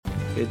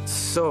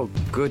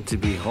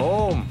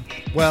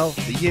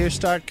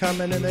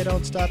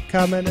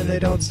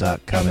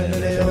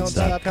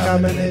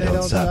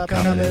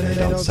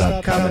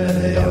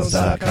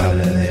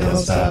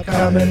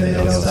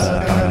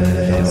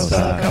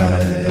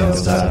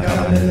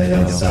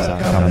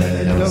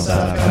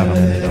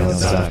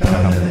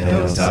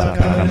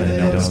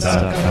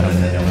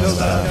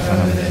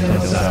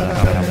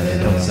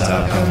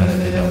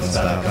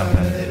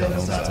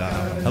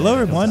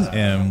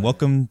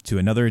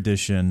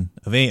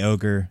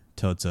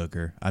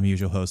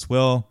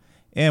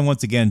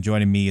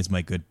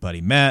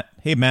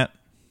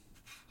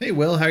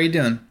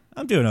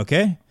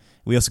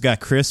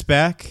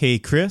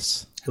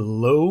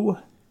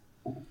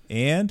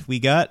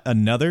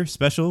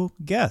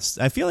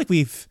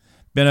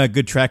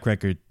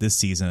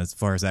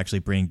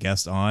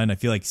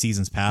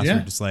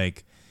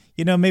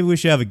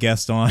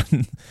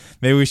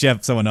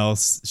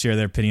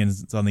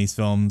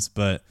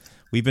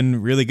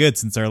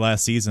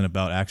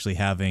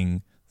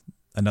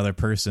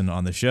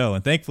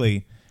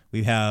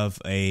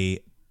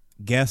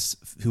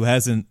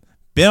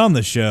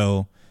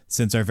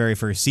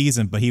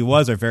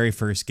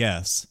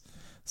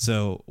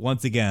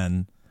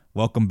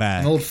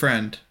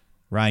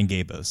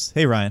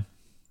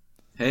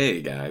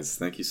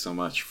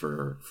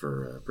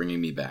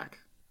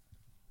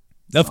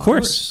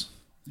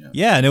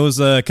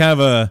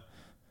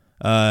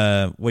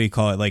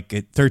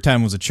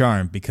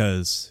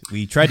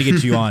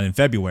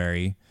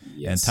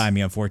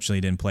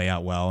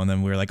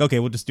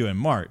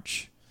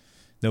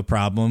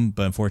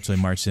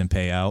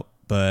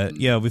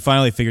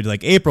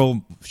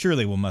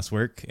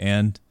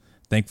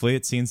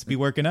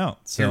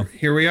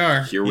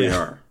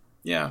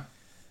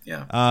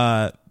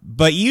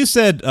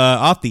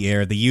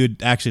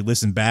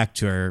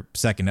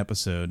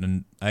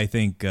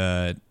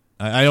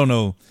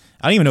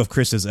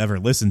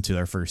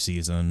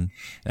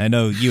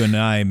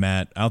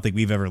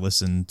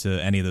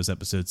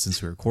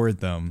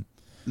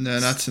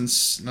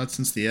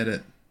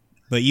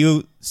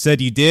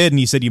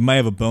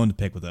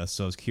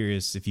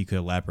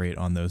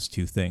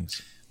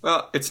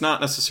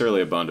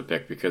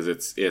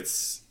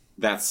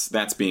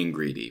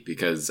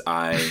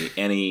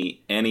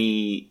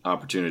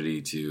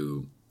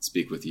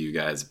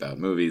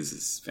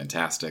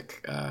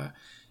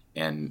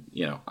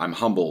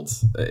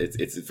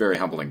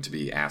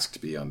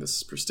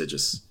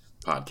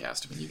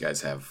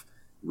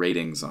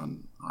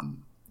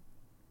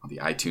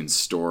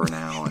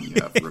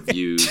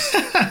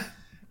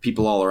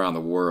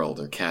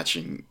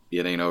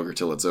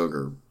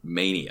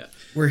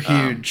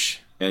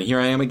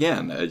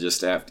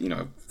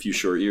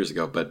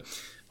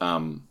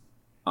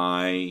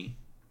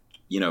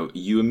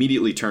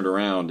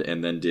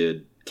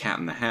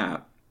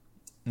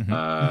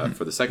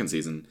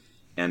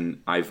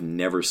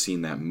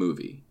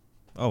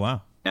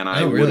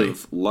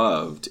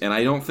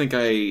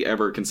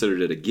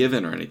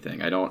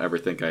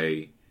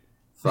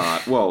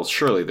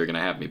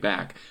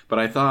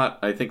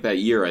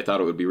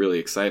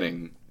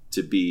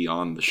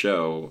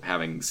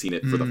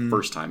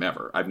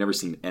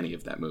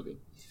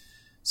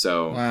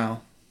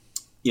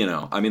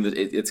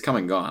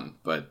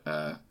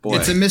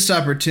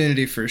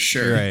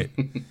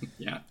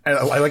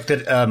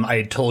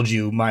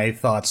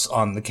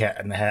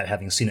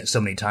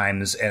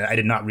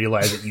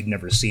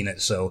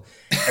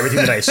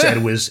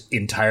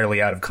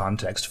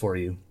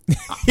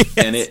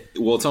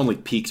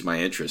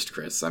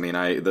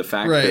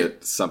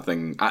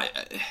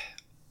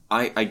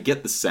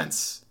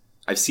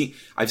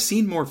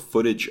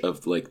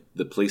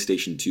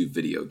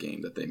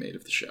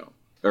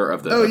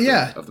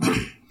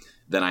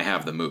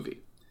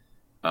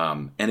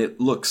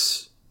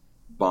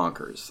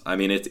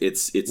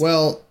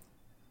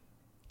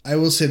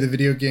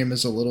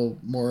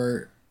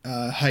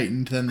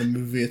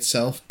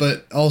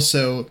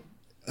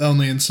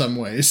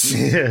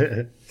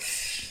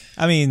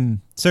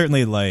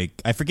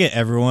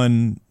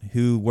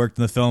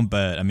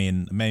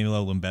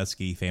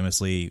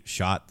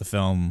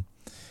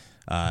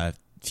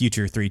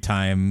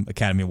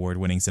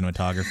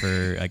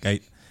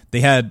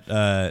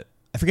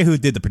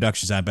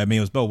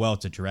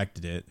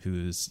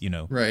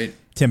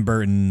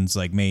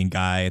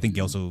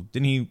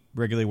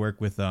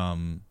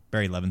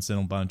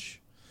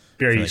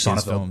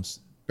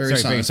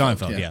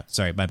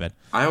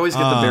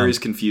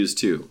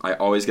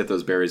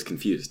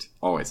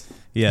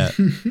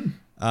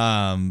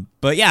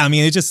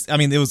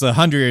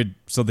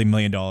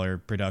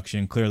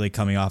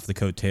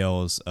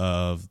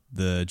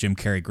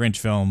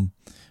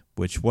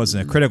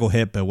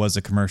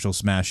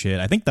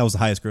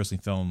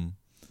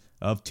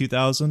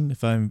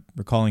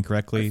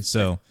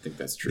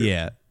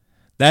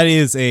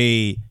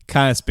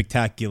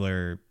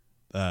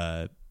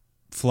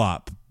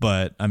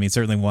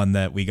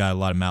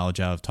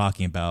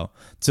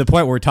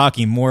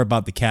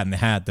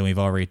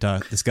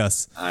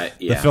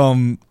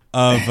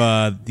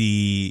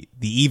the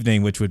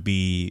evening, which would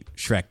be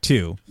Shrek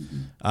 2.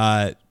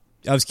 I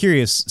was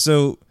curious.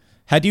 So,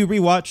 had you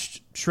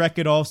rewatched Shrek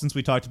at all since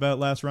we talked about it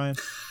last, Ryan?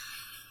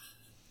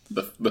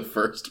 The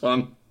first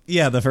one?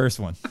 Yeah, the first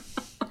one.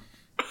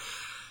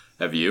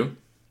 Have you?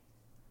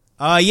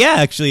 Yeah,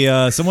 actually,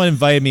 someone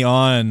invited me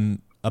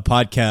on a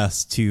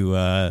podcast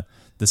to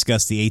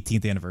discuss the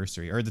 18th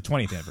anniversary, or the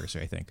 20th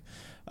anniversary, I think.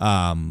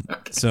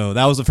 Okay. So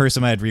that was the first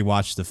time I had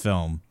rewatched the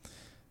film.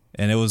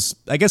 And it was,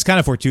 I guess, kind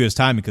of fortuitous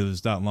time because it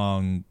was not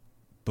long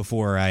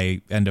before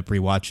I end up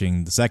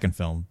rewatching the second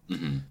film.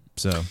 Mm-hmm.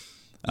 So,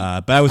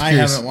 but I was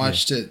curious. I haven't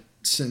watched it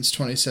since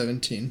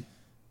 2017.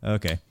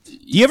 Okay. Do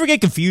you ever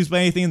get confused by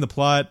anything in the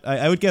plot?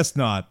 I would guess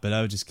not, but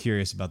I was just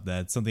curious about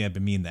that. It's something I've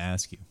been meaning to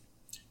ask you.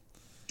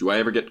 Do I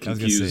ever get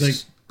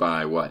confused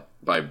by what?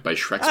 By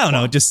Shrek's I don't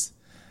know, just,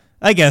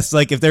 I guess,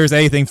 like, if there's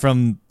anything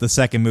from the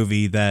second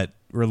movie that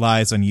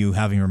relies on you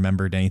having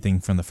remembered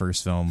anything from the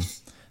first film.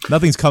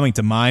 Nothing's coming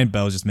to mind, but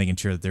I was just making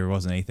sure that there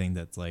wasn't anything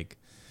that's, like,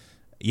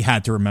 you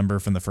had to remember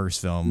from the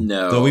first film.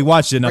 No. Though we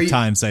watched it enough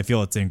times, so I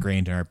feel it's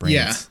ingrained in our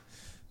brains.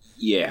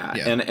 Yeah.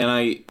 And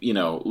I,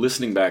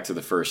 listening back to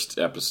the first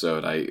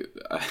episode, I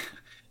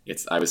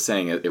was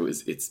saying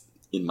it's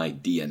in my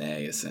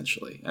DNA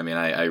essentially. I mean,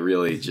 I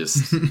really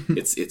just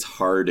it's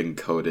hard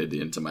encoded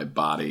into my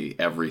body,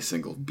 every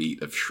single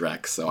beat of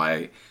Shrek.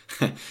 So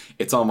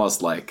it's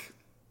almost like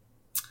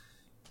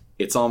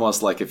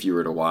if you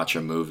were to watch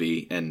a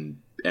movie and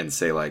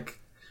say, like,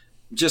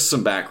 just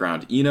some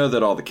background,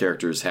 that all the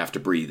characters have to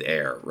breathe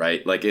air,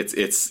 right? Like it's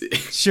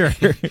sure.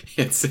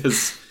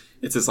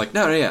 It's just like,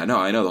 no,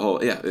 I know the whole,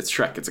 it's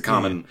Shrek. It's a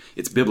common,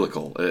 it's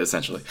biblical,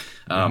 essentially.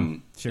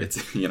 Sure.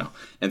 It's,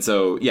 and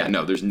so,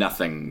 there's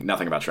nothing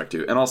about Shrek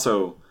 2. And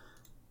also,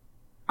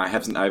 I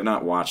have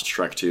not watched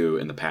Shrek 2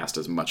 in the past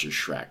as much as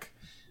Shrek.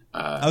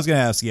 I was going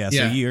to ask,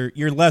 so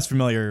you're less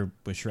familiar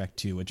with Shrek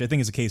 2, which I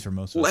think is the case for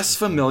most of us. Less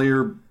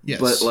familiar,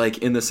 yes. But, like,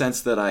 in the sense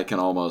that I can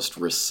almost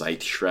recite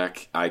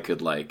Shrek, I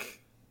could,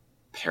 like,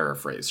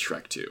 paraphrase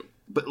Shrek 2.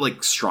 But,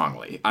 like,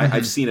 strongly. Mm-hmm.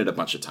 I've seen it a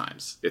bunch of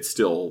times. It's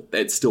still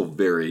it's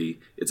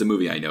a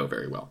movie I know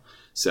very well.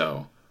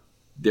 So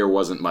there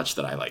wasn't much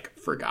that I, like,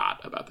 forgot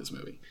about this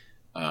movie.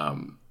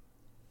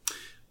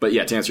 But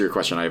yeah, to answer your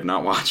question, I have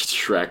not watched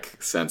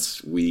Shrek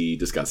since we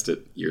discussed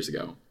it years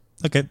ago.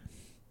 Okay.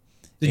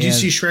 Did you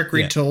see Shrek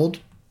Retold?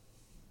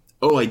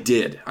 Oh, I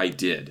did. I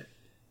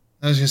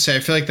was going to say, I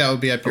feel like that would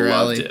be up your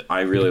alley. I loved it.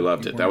 I really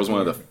loved it. That was one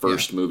of the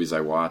first movies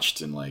I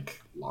watched in,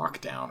 like,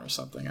 lockdown or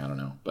something. I don't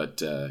know.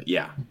 But,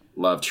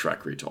 loved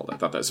Shrek Retold. I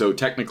thought that. So,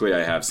 technically,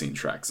 I have seen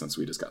Shrek since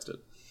we discussed it.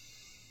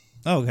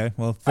 Oh, okay.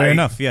 Well, fair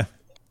enough, yeah.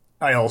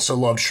 I also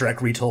loved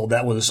Shrek Retold.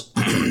 That was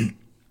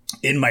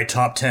in my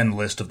top 10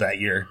 list of that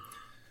year.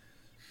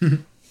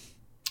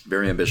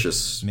 Very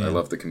ambitious. Man. I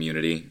love the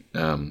community.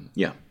 I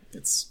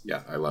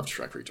loved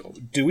Shrek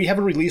Retold. Do we have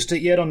a release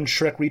date yet on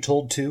Shrek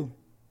Retold 2?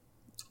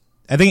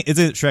 I think, is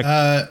it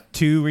Shrek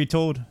 2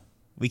 Retold?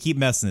 We keep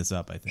messing this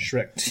up, I think.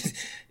 Shrek,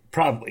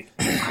 probably.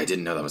 I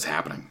didn't know that was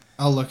happening.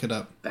 I'll look it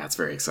up. That's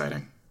very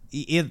exciting.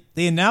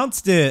 They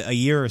announced it a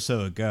year or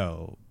so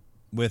ago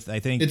with, I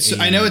think...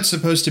 I know it's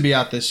supposed to be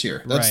out this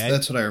year.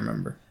 That's what I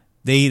remember.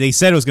 They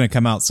said it was going to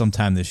come out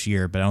sometime this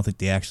year, but I don't think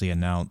they actually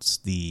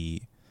announced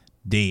the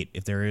date,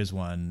 if there is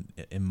one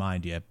in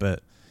mind yet.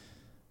 But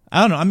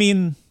I don't know. I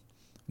mean,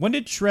 when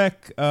did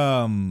Shrek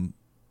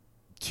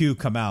 2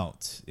 come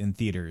out in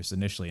theaters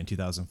initially in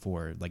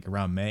 2004? Like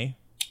around May?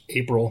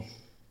 April.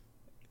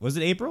 Was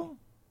it April?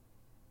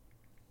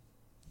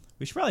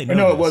 We should probably know.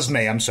 No, it was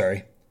May. I'm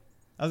sorry.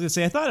 I was going to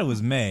say, I thought it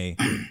was May.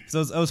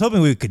 So I was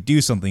hoping we could do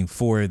something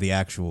for the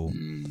actual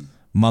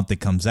month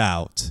it comes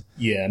out.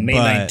 Yeah, May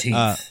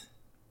 19th.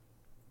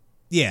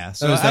 Yeah.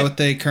 So is that what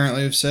they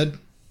currently have said?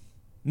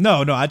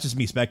 No, that's just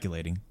me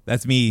speculating.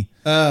 That's me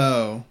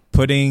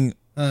putting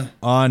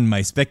on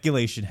my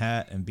speculation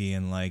hat and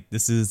being like,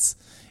 this is,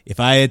 if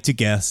I had to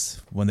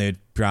guess when they'd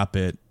drop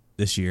it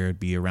this year, it'd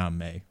be around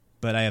May.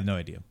 But I have no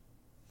idea.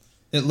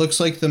 It looks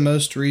like the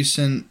most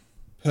recent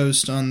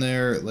post on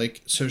their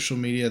social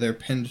media, their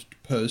pinned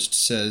post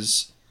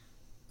says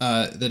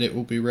that it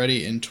will be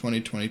ready in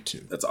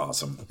 2022. That's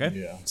awesome. Okay.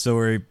 Yeah. So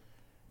we're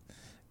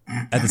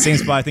at the same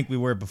spot I think we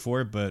were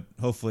before, but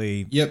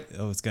hopefully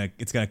it's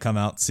gonna come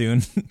out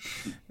soon.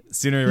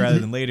 Sooner rather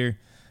than later.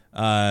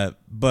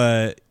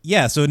 But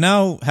yeah, so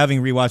now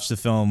having rewatched the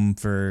film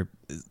for,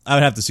 I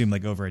would have to assume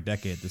over a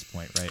decade at this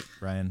point, right,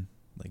 Ryan?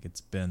 Like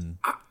it's been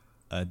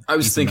I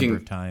was thinking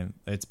of time.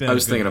 It's been. I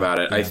was thinking about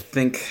it. Yeah. I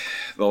think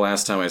the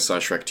last time I saw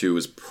Shrek 2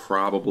 was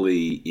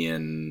probably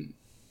in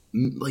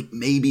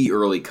maybe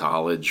early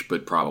college,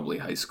 but probably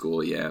high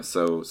school. Yeah,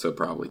 so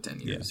probably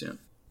 10 years. Yeah.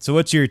 So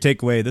what's your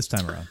takeaway this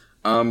time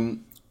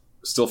around?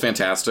 Still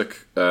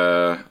fantastic.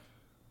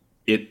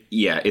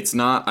 It's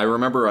not. I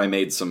remember I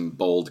made some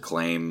bold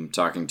claim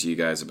talking to you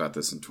guys about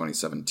this in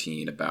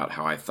 2017 about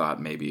how I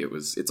thought maybe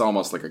it's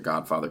almost like a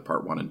Godfather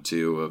Part 1 and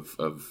 2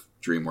 of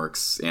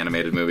DreamWorks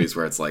animated movies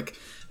where it's like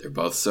they're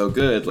both so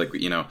good,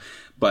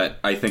 but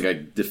I think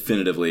I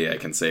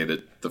can say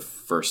that the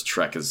first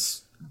Shrek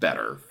is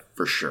better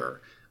for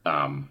sure.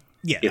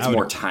 Yeah, it's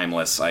more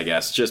timeless, I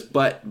guess. Just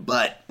but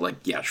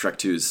like Shrek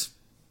 2's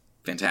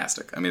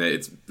fantastic. I mean,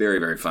 it's very,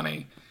 very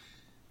funny.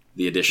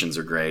 The additions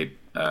are great.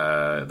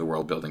 The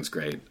world building's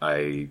great.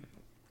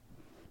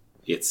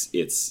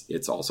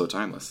 It's also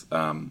timeless.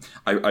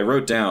 I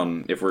wrote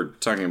down, if we're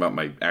talking about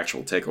my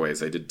actual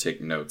takeaways, I did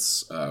take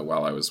notes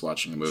while I was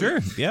watching the movie. Sure,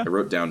 yeah. I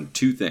wrote down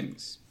 2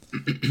 things.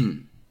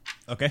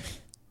 Okay.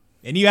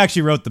 And you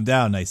actually wrote them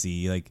down, I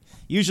see. Like,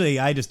 usually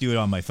I just do it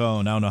on my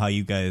phone. I don't know how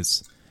you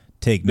guys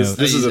take notes.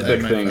 This is a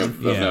big thing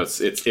of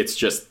notes. It's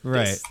just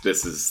right.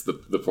 This is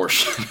the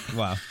portion.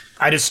 Wow.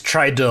 I just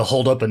tried to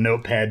hold up a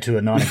notepad to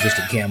a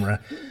non-existent camera.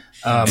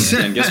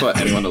 And guess what?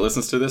 Anyone that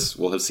listens to this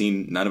will have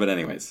seen none of it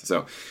anyways.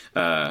 So,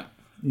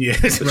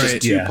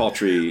 just 2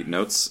 paltry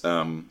notes.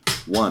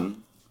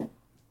 1,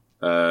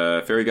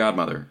 fairy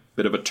godmother,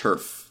 bit of a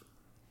turf,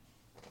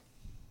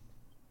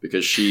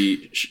 because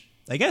she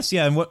I guess,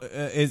 yeah. And what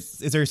is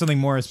there something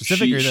more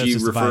specific? Or she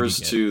just refers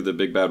to the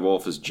big bad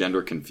wolf as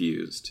gender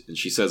confused, and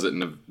she says it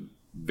in a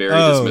very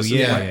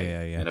dismissive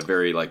way, in a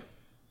very like.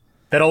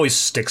 That always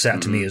sticks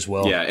out to me as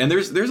well. Yeah, and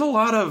there's a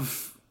lot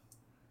of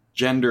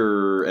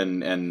gender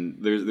and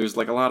there's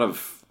like a lot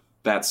of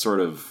that sort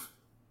of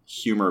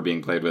humor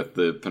being played with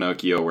the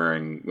Pinocchio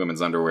wearing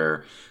women's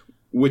underwear,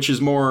 which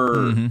is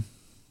more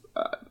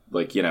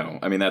like, you know,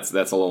 I mean that's a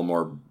little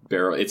more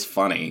it's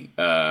funny.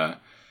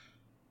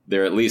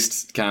 They're at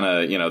least kind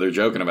of, you know, they're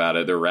joking about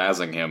it. They're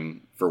razzing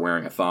him for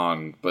wearing a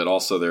thong, but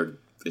also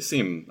they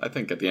seem, I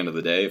think, at the end of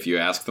the day, if you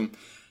ask them,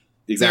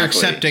 they're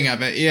accepting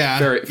of it. Yeah,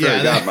 Fairy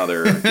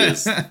godmother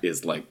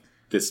is like,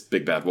 this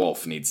big bad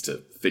wolf needs to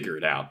figure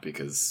it out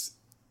because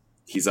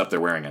he's up there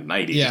wearing a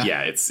nightie.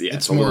 Yeah, it's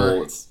a more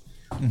little,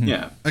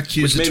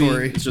 accusatory. Which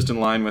maybe it's just in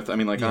line with. I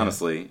mean, like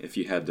honestly, if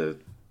you had to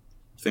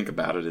think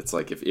about it, it's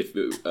like if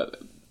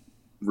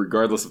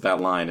regardless of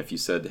that line, if you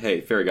said, "Hey,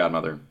 fairy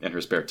godmother," in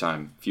her spare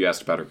time, if you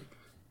asked about her,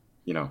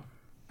 you know,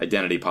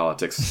 identity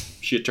politics,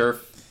 she a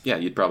turf? Yeah,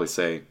 you'd probably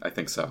say, "I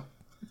think so."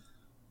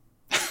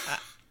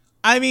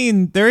 I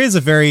mean, there is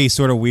a very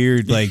sort of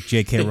weird, like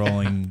J.K.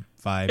 Rowling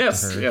vibe to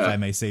her, if I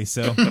may say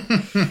so.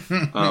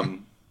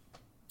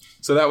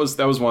 So that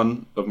was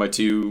one of my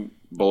 2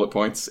 bullet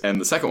points, and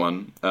the second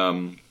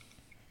one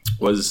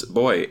was,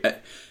 boy,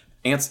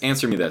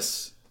 answer me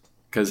this,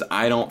 because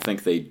I don't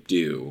think they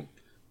do.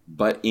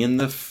 But in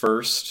the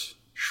first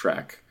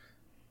Shrek,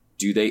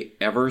 do they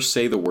ever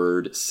say the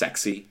word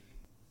sexy?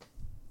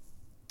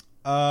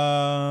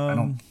 I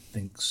don't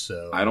think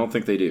so. I don't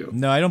think they do.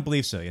 No, I don't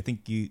believe so. I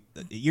think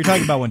you're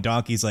talking about when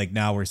Donkey's like,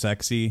 now we're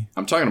sexy.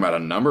 I'm talking about a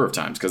number of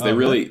times, because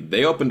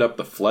they opened up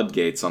the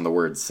floodgates on the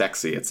word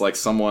sexy. It's like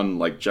someone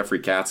like Jeffrey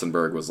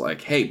Katzenberg was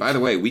like, hey, by the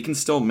way, we can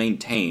still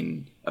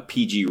maintain a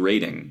PG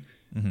rating,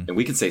 and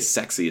we can say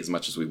sexy as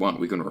much as we want.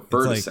 We can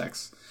refer to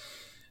sex.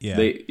 Yeah.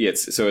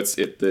 So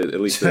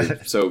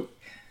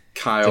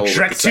Kyle. It's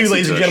like Shrek 2,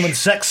 ladies and gentlemen,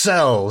 sex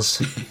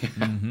sells.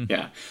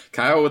 Yeah.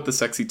 Kyle with the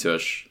sexy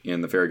tush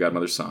in the Fairy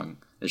Godmother song.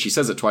 And she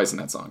says it twice in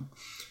that song.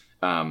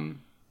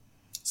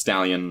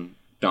 Stallion,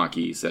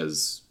 Donkey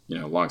says, you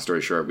know, long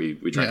story short, we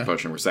drank the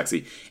potion, we're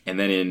sexy. And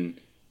then in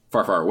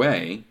Far, Far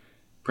Away,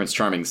 Prince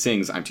Charming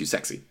sings, I'm too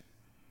sexy.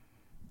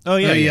 Oh,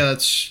 yeah.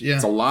 It's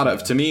a lot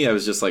of, to me, I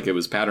was just like, it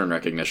was pattern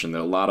recognition.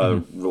 There a lot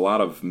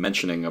of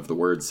mentioning of the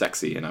word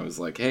sexy. And I was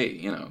like, hey,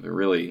 you know, they're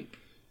really,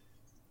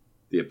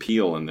 the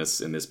appeal in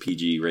this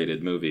PG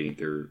rated movie,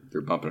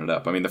 they're bumping it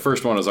up. I mean, the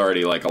first one was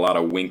already like a lot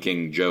of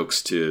winking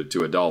jokes to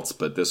adults,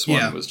 but this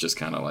one was just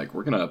kind of like,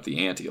 we're going to up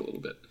the ante a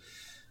little bit.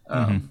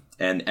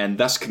 And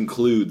thus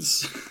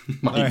concludes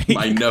my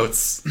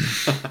notes.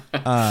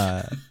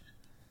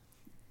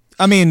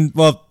 I mean,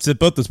 well, to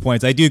both those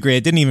points, I do agree. I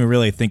didn't even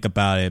really think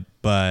about it,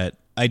 but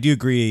I do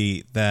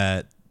agree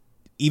that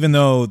even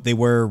though they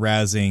were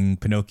razzing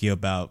Pinocchio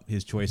about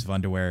his choice of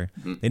underwear,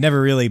 they never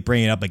really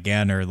bring it up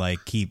again or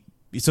like keep,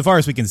 so far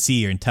as we can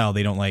see or tell,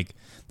 they don't like,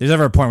 there's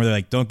ever a point where they're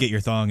like, don't get your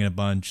thong in a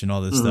bunch and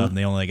all this stuff, and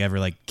they don't like ever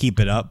like keep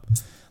it up.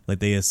 Like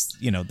they just,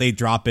 you know, they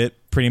drop it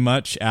pretty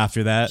much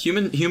after that.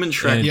 Human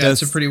Shrek.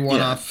 It's a pretty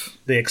one-off.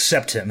 They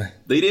accept him.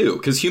 They do,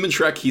 because Human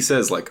Shrek, he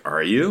says like,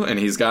 "Are you?" And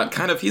he's got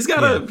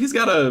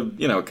a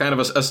you know, kind of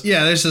a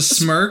there's a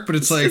smirk, but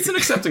it's like it's an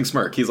accepting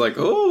smirk. He's like,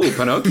 "Oh,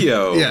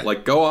 Pinocchio,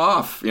 like go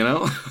off," you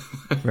know.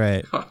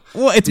 Right.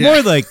 Well, it's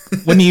more like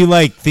when you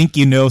like think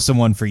you know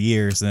someone for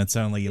years, and then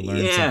suddenly you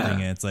learn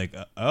something, and it's like,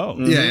 oh,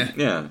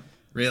 yeah,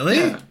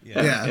 really,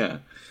 yeah.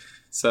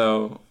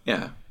 So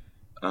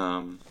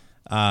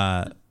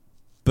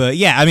But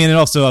yeah, I mean, and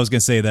also I was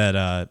gonna say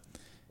that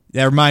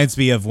that reminds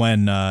me of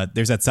when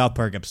there's that South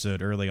Park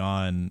episode early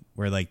on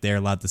where like they're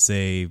allowed to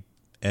say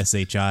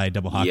SHI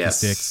double hockey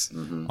sticks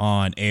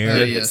on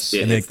air,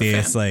 and like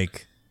it's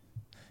like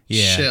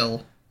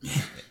chill,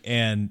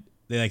 and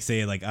they like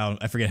say like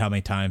I forget how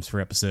many times per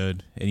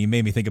episode, and you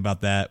made me think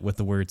about that with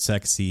the word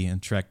sexy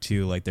and Shrek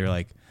 2. Like they're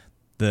like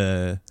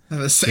the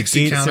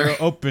sexy gates counter are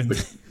open.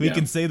 We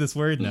can say this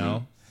word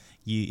now.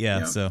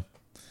 So.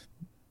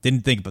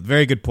 Didn't think, but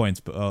very good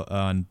points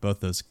on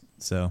both those.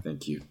 So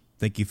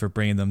thank you for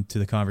bringing them to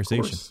the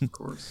conversation. Of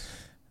course.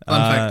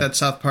 Fun fact, that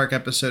South Park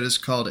episode is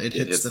called It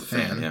Hits the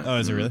Fan. Yeah. Oh,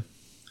 is it really?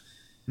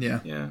 Yeah.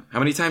 Yeah. How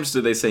many times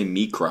do they say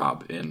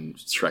Microb in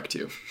Shrek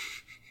 2?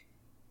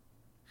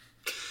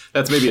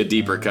 That's maybe a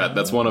deeper cut.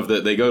 That's one of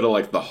they go to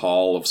like the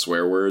hall of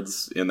swear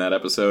words in that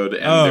episode,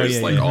 and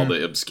there's all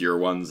the obscure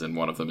ones, and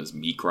one of them is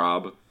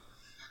Microb.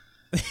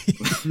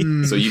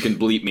 So you can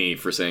bleep me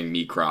for saying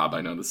Microb. I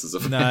know this is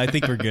a... No, I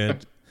think we're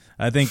good.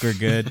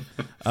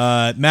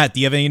 Matt, do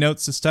you have any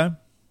notes this time?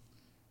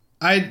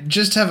 I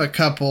just have a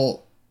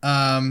couple.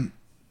 One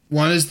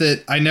is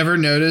that I never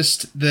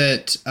noticed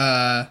that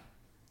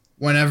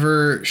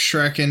whenever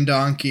Shrek and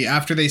Donkey,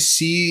 after they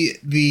see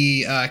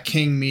the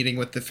king meeting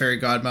with the fairy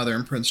godmother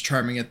and Prince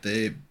Charming at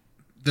the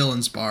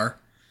villain's bar,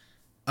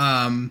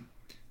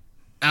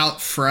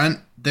 out front,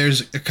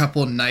 there's a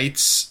couple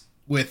knights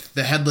with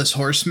the headless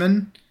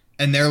horseman,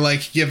 and they're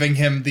like giving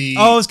him the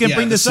I was gonna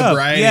bring this up.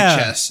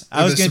 Test,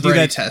 I was going to do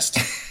that test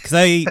because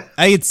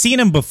I had seen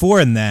him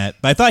before in that,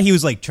 but I thought he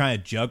was like trying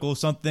to juggle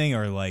something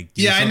or like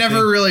do something. I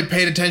never really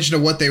paid attention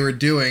to what they were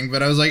doing,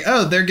 but I was like,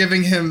 oh, they're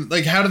giving him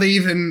like, how do they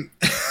even?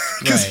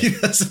 Because he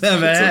doesn't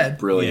have a head.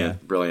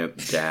 Brilliant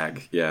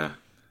gag. Yeah,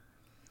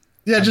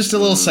 just a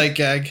little sight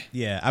gag.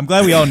 Yeah, I'm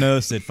glad we all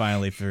noticed it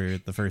finally for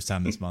the first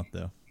time this month,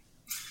 though.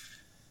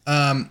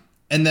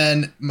 And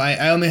then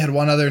I only had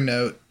one other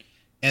note,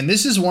 and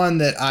this is one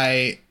that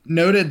I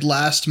noted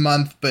last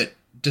month, but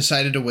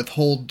decided to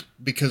withhold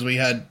because we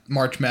had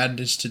March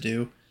Madness to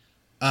do.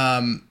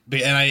 And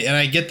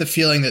I get the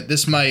feeling that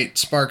this might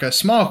spark a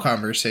small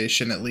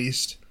conversation at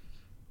least,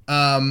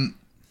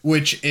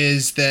 which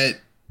is that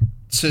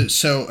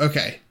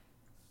okay,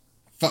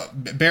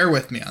 bear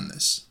with me on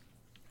this.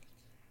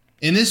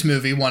 In this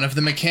movie, one of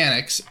the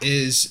mechanics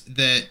is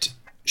that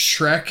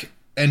Shrek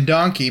and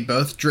Donkey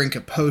both drink a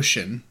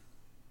potion.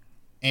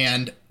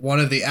 And one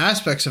of the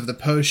aspects of the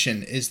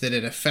potion is that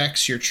it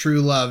affects your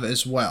true love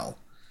as well.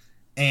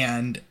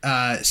 And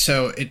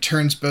so it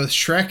turns both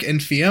Shrek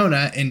and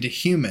Fiona into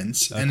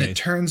humans, and it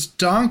turns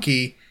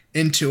Donkey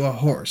into a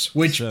horse,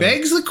 which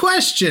begs the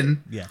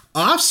question,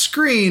 off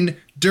screen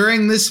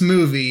during this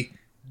movie,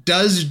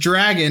 does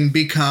Dragon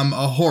become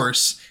a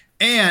horse?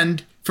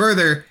 And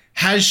further,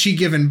 has she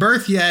given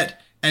birth yet?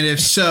 And if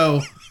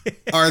so,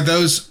 are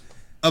those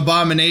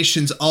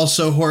abominations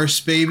also horse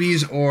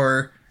babies,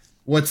 or...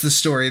 what's the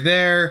story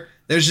there?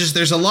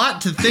 There's a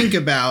lot to think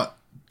about,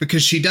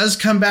 because she does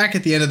come back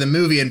at the end of the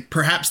movie, and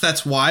perhaps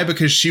that's why,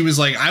 because she was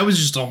like, I was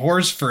just a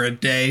horse for a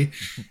day,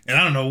 and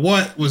I don't know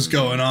what was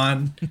going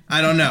on.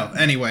 I don't know.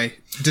 Anyway,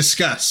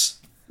 discuss.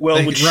 Well,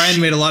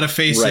 Ryan made a lot of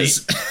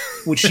faces.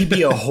 Right. Would she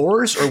be a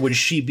horse, or would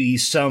she be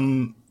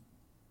some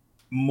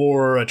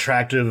more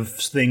attractive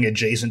thing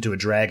adjacent to a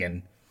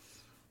dragon?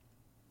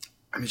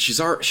 I mean, she's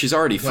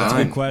already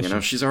fine. You know,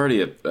 she's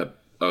already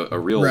a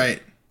real a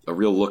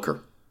real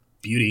looker.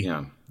 Beauty.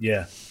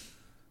 Yeah.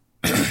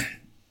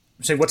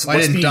 Say, why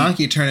didn't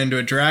Donkey turn into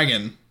a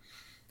dragon?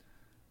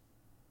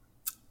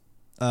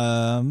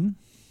 But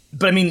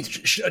I mean,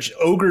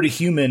 ogre to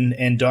human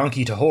and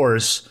donkey to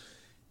horse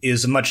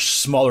is a much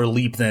smaller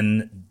leap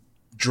than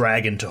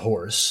dragon to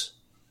horse.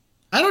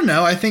 I don't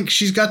know. I think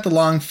she's got the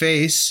long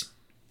face,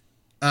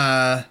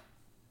 and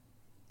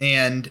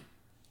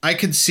I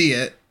could see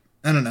it.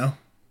 I don't know.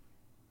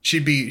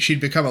 She'd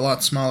become a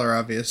lot smaller,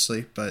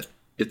 obviously, but.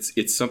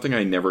 It's something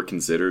I never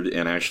considered,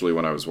 and actually,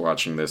 when I was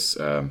watching this,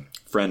 a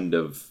friend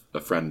of the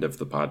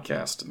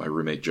podcast, my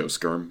roommate Joe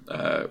Skirm,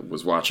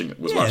 was watching it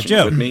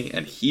with me,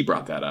 and he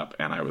brought that up,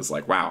 and I was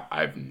like, "Wow,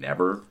 I've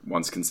never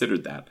once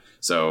considered that."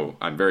 So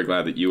I'm very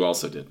glad that you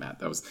also did, Matt.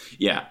 That was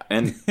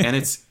and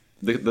it's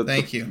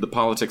Thank you. The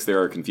politics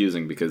there are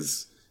confusing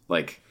because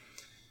like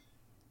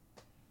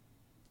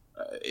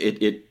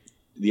the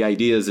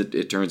idea is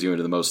it turns you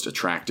into the most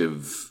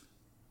attractive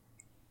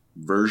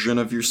version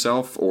of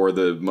yourself, or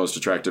the most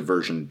attractive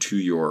version to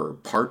your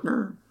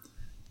partner,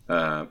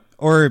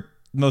 or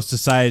most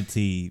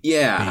society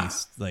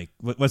based, like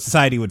what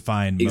society would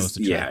find most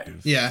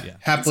attractive.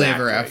 Happily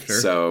ever after.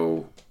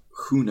 So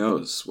who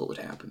knows what would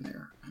happen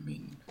there? I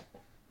mean,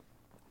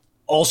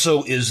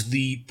 also, is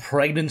the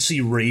pregnancy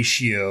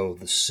ratio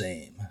the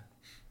same?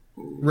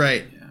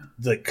 Right.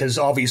 Because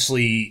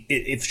obviously,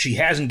 if she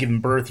hasn't given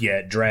birth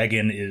yet,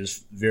 Dragon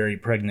is very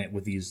pregnant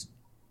with these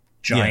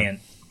giant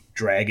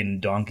dragon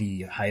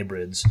donkey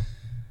hybrids.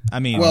 I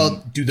mean,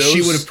 well,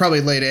 she would have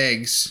probably laid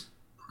eggs.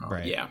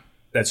 Right. Yeah.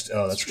 That's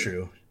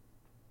true.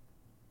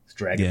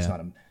 Dragon's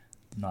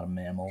not a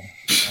mammal.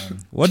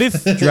 What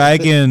if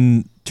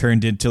Dragon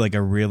turned into like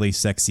a really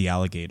sexy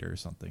alligator or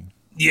something?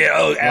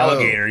 Yeah,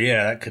 alligator.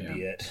 Yeah, that could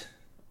be it.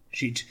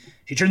 She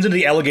turns into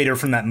the alligator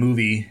from that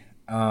movie.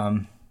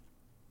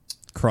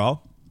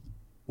 Crawl?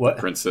 What?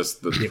 Princess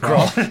the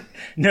Crawl?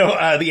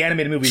 No, the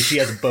animated movie. She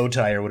has a bow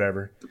tie or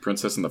whatever. The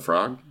Princess and the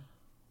Frog?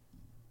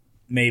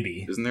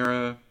 Maybe. Isn't there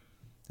a...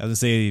 I was gonna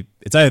say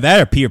it's either that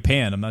or Peter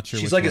Pan. I'm not sure.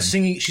 She's like a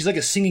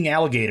singing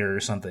alligator or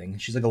something.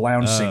 She's like a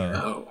lounge singer.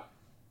 Oh.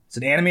 It's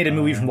an animated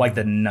movie from like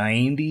the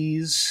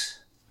 90s.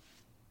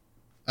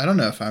 I don't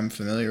know if I'm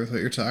familiar with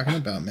what you're talking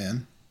about,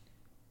 man.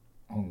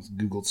 I almost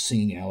Googled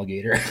singing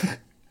alligator.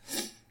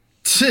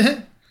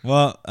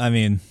 Well, I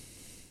mean,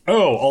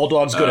 Oh, all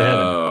dogs go to heaven.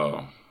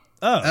 Oh,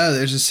 Oh,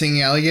 there's a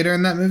singing alligator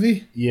in that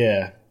movie?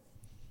 Yeah.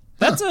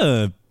 that's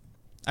a.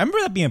 I remember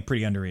that being a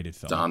pretty underrated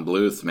film. Don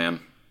Bluth,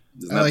 man.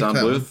 Isn't I that like Don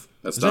that one. Bluth?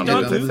 That's Is Don that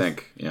Don Bluth, I Bluth?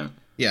 think. Yeah.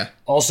 Yeah.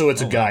 Also,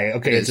 it's a guy.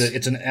 Okay, It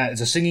it's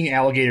a singing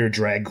alligator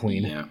drag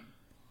queen. Yeah.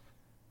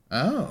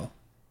 Oh.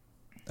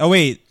 Oh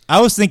wait,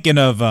 I was thinking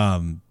of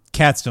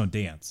Cats Don't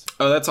Dance.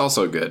 Oh, that's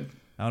also good.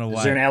 I don't know Is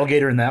why. there an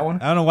alligator in that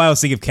one? I don't know why I was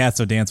thinking of Cats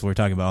Don't Dance when we are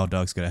talking about All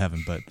Dogs Go to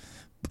Heaven, but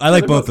I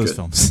like they're both both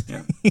those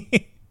good.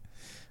 films.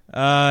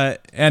 Yeah.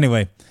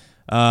 Anyway,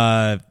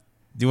 do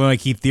you want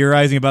to keep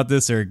theorizing about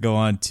this or go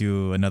on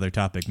to another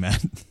topic,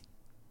 Matt?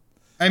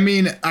 I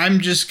mean, I'm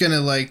just going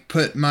to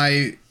put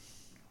my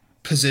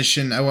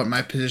position. I want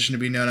my position to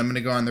be known. I'm going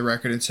to go on the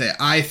record and say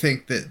I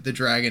think that the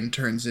dragon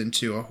turns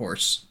into a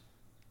horse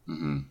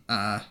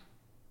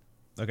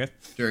Okay.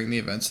 during the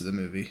events of the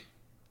movie.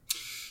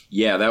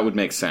 Yeah, that would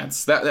make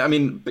sense.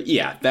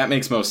 That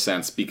makes most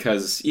sense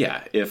because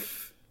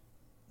if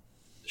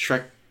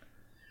Shrek.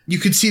 You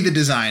could see the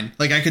design.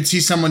 I could see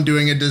someone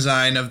doing a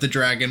design of the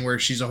dragon where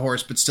she's a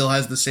horse but still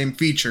has the same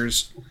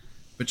features,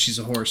 but she's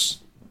a horse.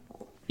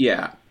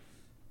 Yeah,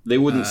 they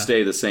wouldn't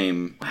stay the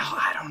same. Well,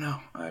 I don't know.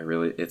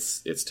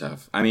 It's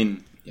tough. I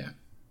mean, yeah.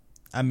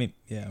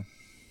 Yeah.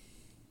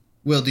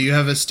 Will, do you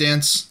have a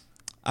stance?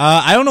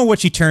 I don't know what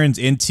she turns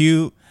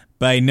into,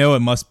 but I know it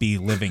must be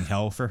living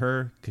hell for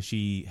her because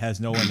she has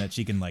no one that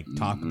she can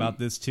talk about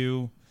this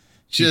to.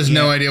 She has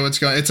no idea what's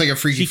going on. It's like a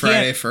Freaky She can't-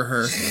 Friday for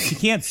her. She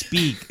can't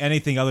speak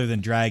anything other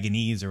than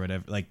Dragonese or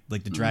whatever, like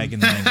the dragon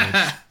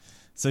language.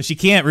 So she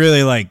can't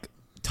really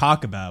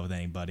talk about it with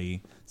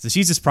anybody. So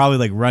she's just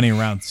probably running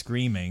around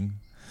screaming,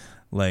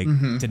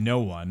 to no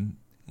one,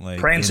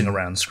 Prancing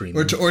around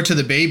screaming. Or to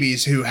the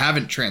babies who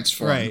haven't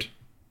transformed. Right.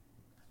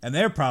 And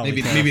they're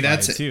probably Maybe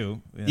that's it.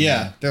 too.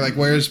 Yeah, they're like,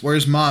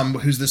 where's mom?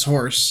 Who's this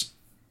horse?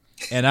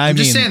 And I'm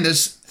just saying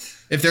this.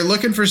 If they're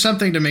looking for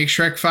something to make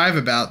Shrek 5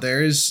 about,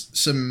 there is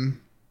some,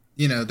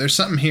 there's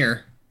something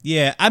here.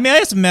 Yeah, I mean, I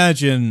just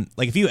imagine,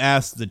 if you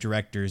asked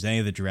any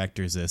of the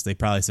directors this, they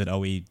probably said, oh,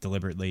 we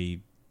deliberately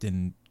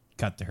didn't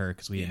cut to her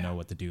because we didn't know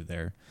what to do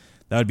there.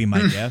 That would be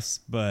my guess,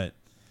 but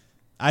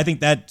I think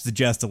that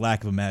suggests a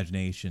lack of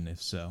imagination,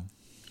 if so.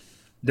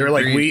 They're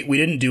like, we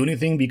didn't do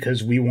anything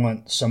because we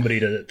want somebody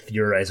to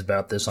theorize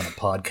about this on a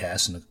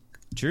podcast in a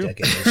True.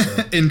 decade or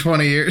so. In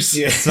 20 years.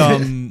 Yeah.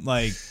 Some,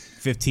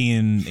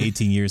 15,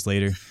 18 years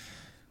later.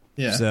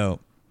 Yeah. So,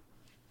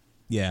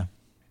 yeah.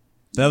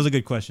 That was a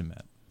good question,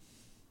 Matt.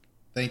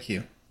 Thank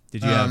you.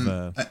 Did you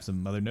have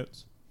some other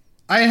notes?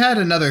 I had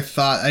another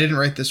thought. I didn't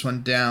write this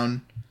one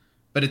down,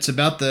 but it's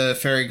about the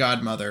fairy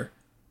godmother.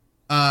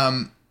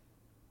 I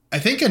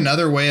think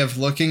another way of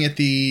looking at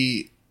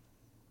the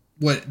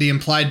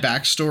implied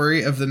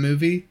backstory of the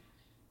movie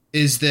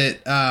is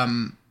that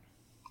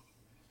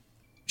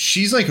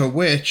she's like a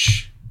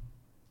witch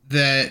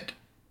that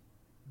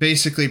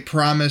basically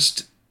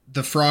promised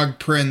the Frog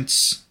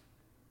Prince,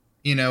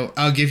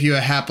 I'll give you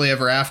a happily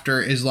ever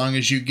after as long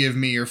as you give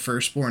me your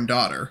firstborn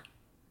daughter.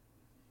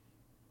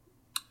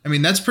 I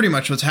mean, that's pretty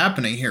much what's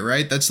happening here,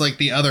 right? That's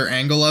the other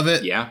angle of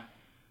it. Yeah.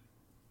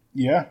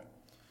 Yeah.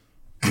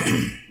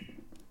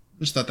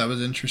 Just thought that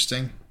was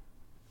interesting.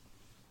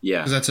 Yeah.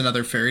 Because that's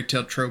another fairy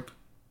tale trope.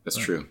 That's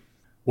true.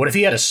 What if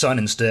he had a son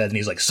instead and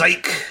he's like,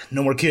 psych,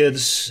 no more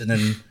kids, and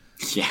then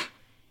Yeah.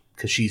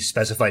 because she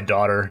specified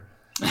daughter.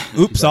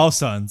 Oops, all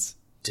sons.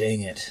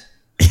 Dang it.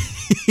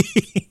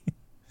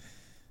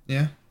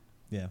 Yeah.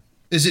 Yeah.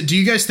 Do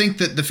you guys think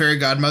that the fairy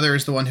godmother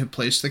is the one who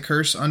placed the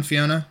curse on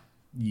Fiona?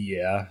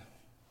 Yeah.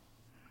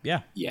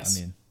 Yeah. Yes.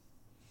 I mean,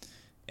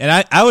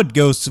 and I would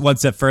go one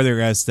step further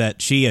as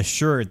that she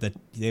assured that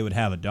they would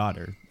have a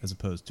daughter as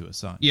opposed to a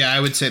son. Yeah, I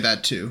would say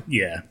that too.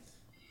 Yeah.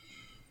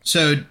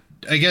 So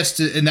I guess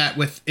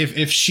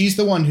if she's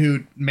the one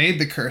who made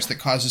the curse that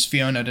causes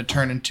Fiona to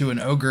turn into an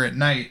ogre at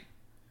night,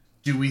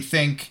 do we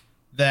think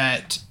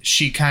that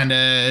she kind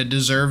of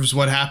deserves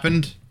what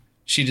happened?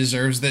 She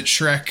deserves that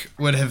Shrek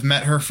would have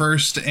met her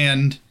first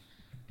and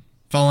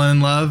fallen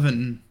in love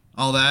and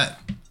all that?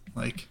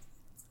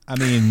 I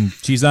mean,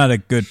 she's not a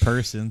good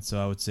person, so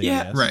I would say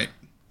yes. Right.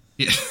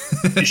 Yeah.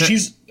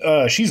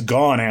 She's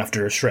gone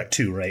after Shrek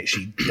 2, right?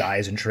 She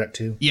dies in Shrek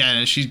 2. Yeah,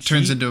 and she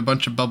turns into a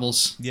bunch of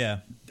bubbles. Yeah.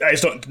 I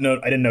just don't know.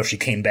 I didn't know if she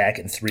came back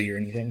in 3 or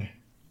anything.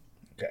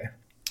 Okay.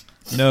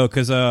 No,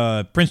 because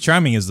Prince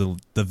Charming is the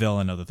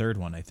villain of the third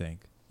one, I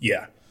think.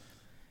 Yeah.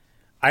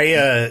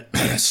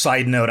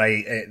 Side note,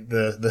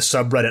 the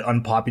subreddit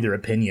Unpopular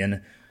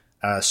Opinion,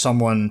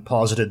 someone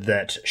posited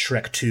that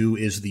Shrek 2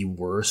 is the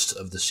worst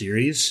of the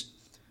series.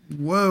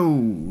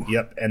 Whoa.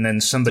 Yep, and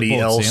then somebody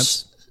else...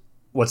 Stance.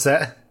 What's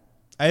that?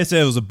 I just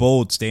said it was a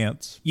bold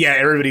stance. Yeah,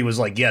 everybody was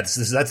like, yeah,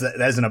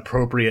 that is an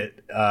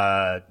appropriate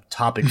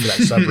topic for that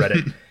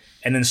subreddit.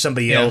 And then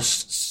somebody else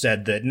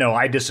said that, no,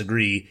 I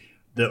disagree.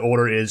 The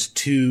order is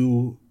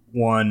 2,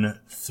 1,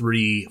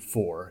 3,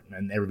 4.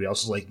 And everybody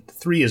else is like,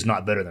 3 is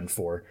not better than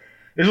 4.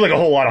 There's like a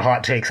whole lot of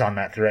hot takes on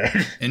that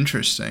thread.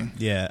 Interesting.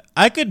 Yeah,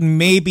 I could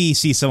maybe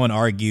see someone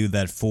argue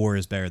that 4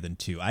 is better than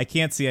 2. I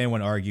can't see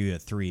anyone argue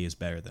that 3 is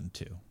better than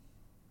 2.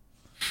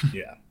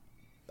 Yeah.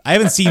 I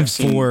haven't seen I've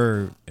seen-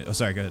 4. Oh,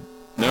 sorry, go ahead.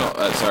 No,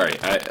 sorry.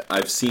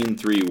 I've seen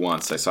 3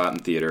 once. I saw it in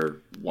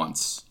theater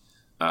once.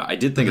 I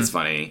did think it's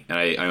funny, and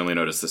I only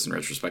noticed this in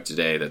retrospect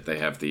today, that they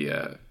have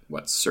the,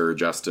 Sir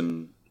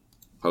Justin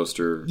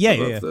poster. Yeah,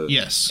 above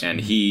yeah. Yes. And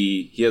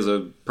he has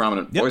a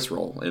prominent voice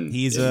role.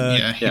 He's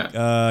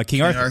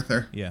King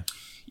Arthur. Yeah.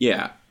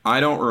 Yeah, I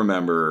don't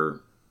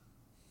remember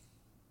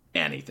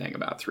anything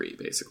about 3,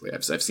 basically.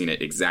 I've seen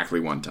it exactly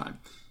one time.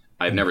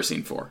 I've never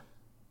seen 4.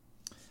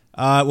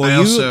 Well, I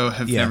also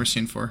have never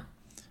seen 4.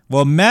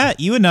 Well, Matt,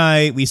 you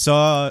and we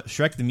saw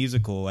Shrek the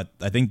Musical at,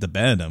 I think, the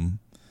Benedum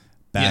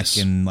back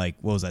in, like,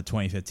 what was that,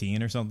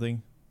 2015 or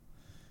something?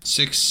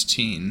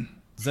 16.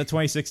 Is that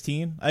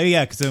 2016? Oh,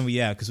 yeah,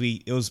 because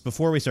it was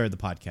before we started the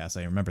podcast.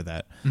 I remember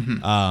that.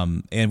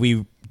 And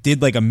we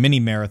did, like, a mini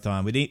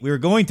marathon. We were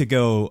going to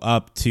go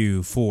up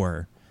to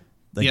 4,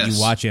 like, you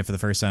watching it for the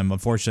first time.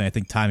 Unfortunately, I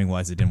think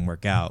timing-wise it didn't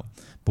work out.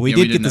 But we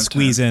did get to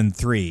squeeze in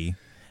 3.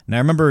 And I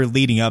remember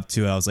leading up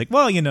to it, I was like,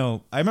 well,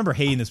 I remember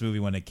hating this movie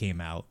when it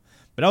came out.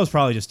 But I was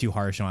probably just too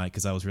harsh on it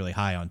because I was really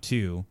high on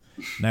 2.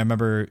 And I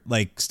remember,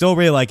 like, still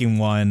really liking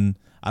 1.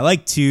 I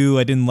liked 2.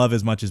 I didn't love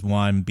as much as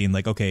 1. Being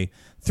like, okay,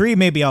 3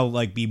 maybe I'll,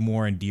 like, be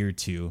more endeared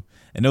to.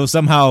 And it was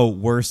somehow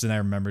worse than I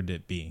remembered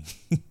it being.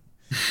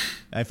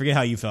 I forget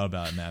how you felt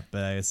about it, Matt.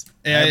 But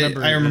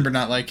I remember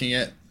not liking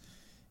it.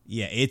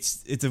 Yeah,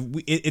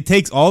 it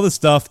takes all the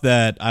stuff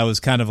that I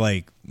was kind of,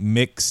 like,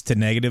 mixed to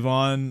negative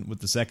on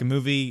with the second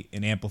movie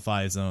and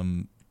amplifies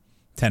them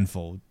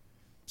tenfold.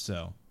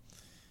 So...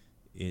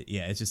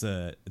 it's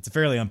a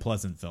fairly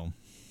unpleasant film.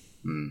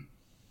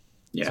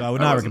 Yeah, so I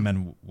would not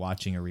recommend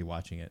watching or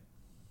rewatching it.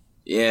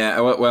 Yeah,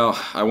 well,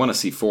 I want to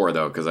see 4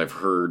 though, because I've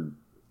heard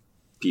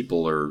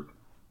people are,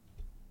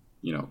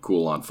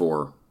 cool on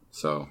 4.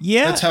 So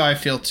yeah, that's how I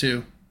feel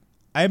too.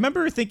 I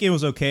remember thinking it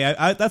was okay.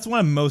 That's one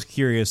I'm most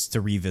curious to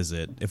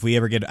revisit if we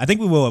ever get. I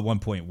think we will at one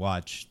point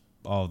watch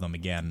all of them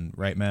again,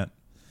 right, Matt?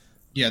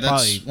 Yeah,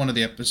 that's one of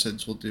the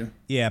episodes we'll do.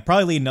 Yeah,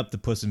 probably leading up to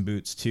Puss in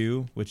Boots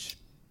 2, which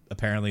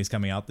apparently is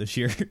coming out this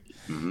year.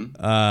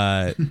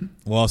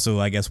 We'll also,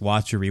 I guess,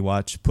 watch or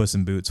rewatch Puss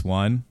in Boots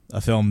 1, a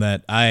film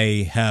that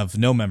I have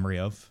no memory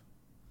of.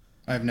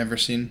 I've never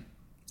seen.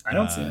 I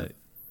don't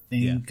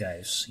think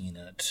I've seen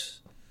it.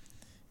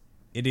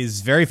 It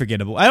is very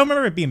forgettable. I don't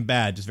remember it being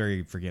bad, just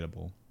very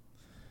forgettable.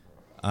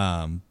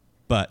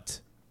 But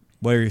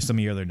what are some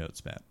of your other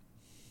notes, Matt?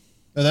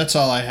 Oh, that's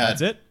all I had.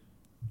 That's it?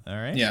 All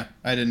right. Yeah,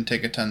 I didn't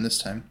take a ton this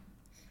time.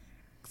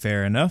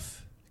 Fair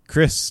enough.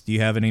 Chris, do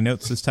you have any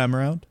notes this time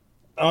around?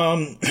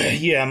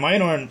 Yeah,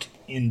 mine aren't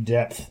in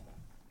depth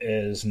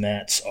as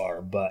Matt's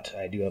are, but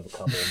I do have a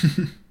couple.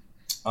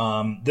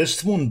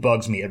 This one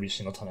bugs me every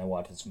single time I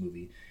watch this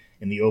movie.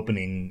 In the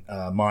opening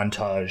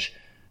montage,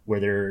 where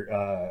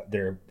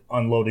they're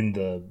unloading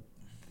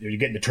you're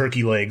getting the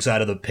turkey legs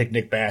out of the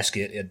picnic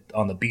basket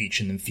on the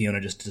beach, and then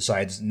Fiona just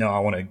decides, no, I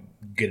want to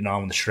get it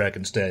on with Shrek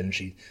instead, and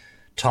she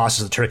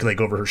tosses the turkey leg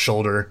over her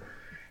shoulder.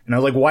 And I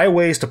was like, why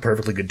waste a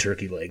perfectly good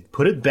turkey leg?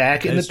 Put it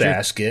back in the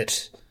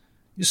basket.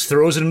 Just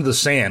throws it into the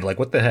sand. Like,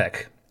 what the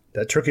heck?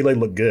 That turkey leg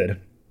looked good.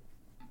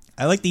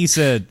 I like that you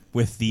said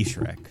with the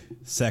Shrek.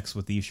 Sex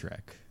with the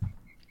Shrek.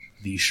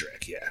 The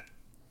Shrek, yeah.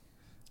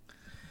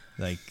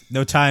 Like,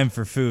 no time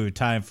for food,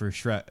 time for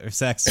Shrek, or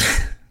sex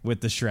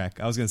with the Shrek.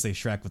 I was going to say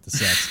Shrek with the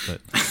sex,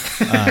 but...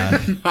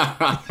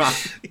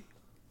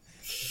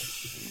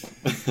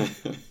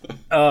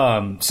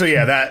 So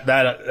yeah,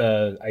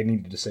 that I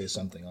needed to say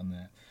something on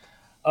that.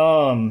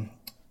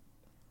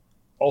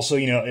 Also,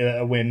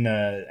 when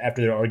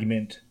after their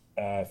argument,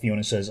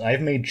 Fiona says,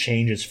 "I've made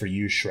changes for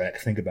you, Shrek.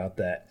 Think about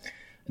that."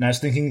 And I was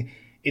thinking,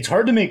 it's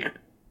hard to make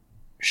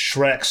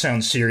Shrek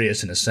sound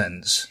serious in a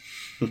sentence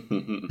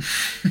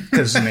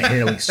because it's an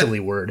inherently silly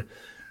word.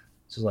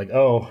 So it's like,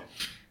 "Oh,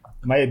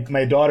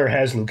 my daughter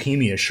has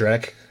leukemia,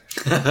 Shrek,"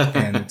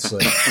 and it's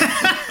like.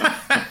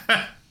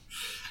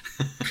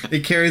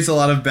 It carries a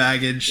lot of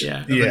baggage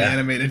of an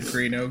animated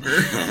green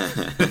ogre.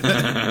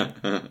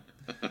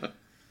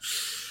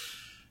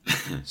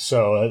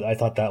 So I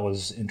thought that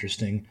was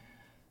interesting.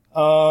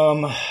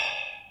 I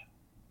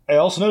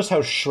also noticed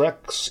how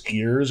Shrek's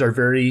ears are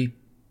very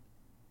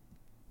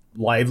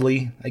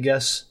lively, I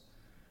guess.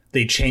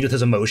 They change with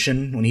his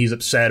emotion when he's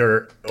upset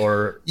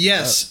or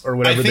yes, or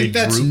whatever. I think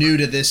that's droop. new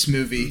to this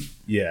movie.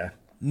 Yeah.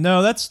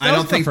 No, that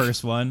was the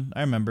first one. I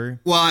remember.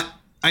 Well,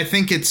 I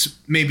think it's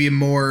maybe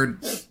more.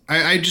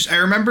 I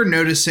remember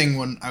noticing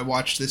when I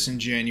watched this in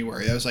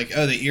January. I was like,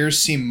 oh, the ears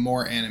seem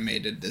more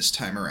animated this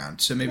time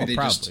around. So maybe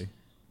just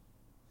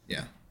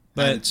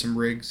added some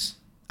rigs.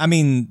 I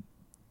mean,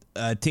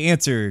 to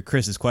answer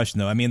Chris's question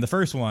though, I mean the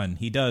first one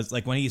he does,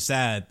 like when he's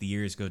sad, the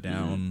ears go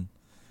down.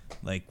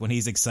 Like when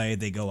he's excited,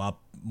 they go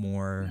up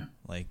more.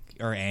 Like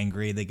or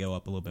angry, they go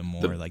up a little bit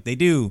more. Like they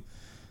do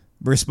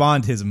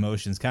respond to his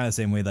emotions, kind of the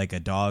same way like a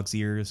dog's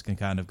ears can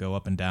kind of go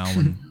up and down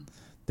when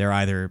they're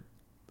either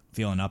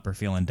feeling up or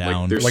feeling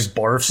down. Like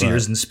barf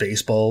sears and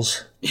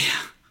Spaceballs. Yeah.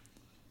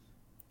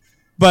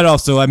 But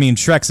also, I mean,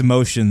 Shrek's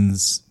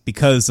emotions,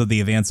 because of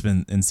the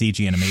advancement in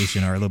CG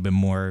animation, are a little bit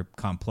more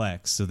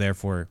complex. So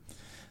therefore,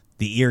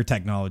 the ear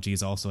technology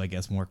is also, I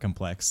guess, more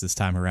complex this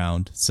time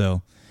around.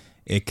 So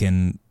it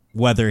can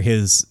weather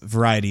his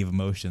variety of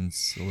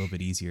emotions a little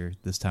bit easier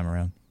this time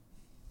around.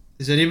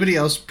 Is anybody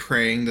else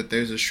praying that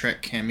there's a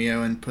Shrek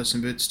cameo in Puss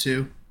in Boots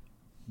 2?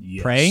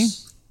 Yes. Praying?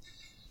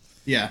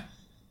 Yeah.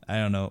 I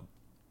don't know.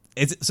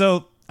 Is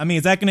that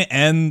going to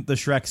end the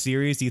Shrek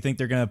series? Do you think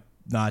they're going to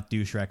not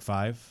do Shrek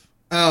 5?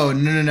 Oh,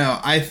 no.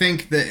 I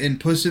think that in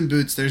Puss in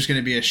Boots, there's going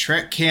to be a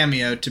Shrek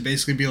cameo to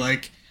basically be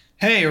like,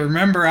 hey,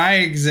 remember I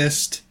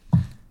exist.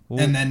 Ooh.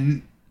 And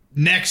then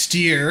next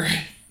year,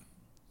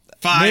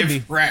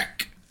 5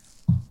 Wreck.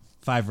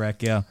 5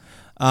 Wreck, yeah.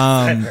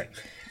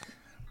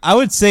 I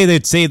would say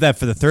they'd save that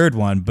for the third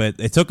one, but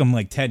it took them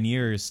like 10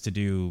 years to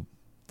do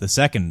the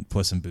second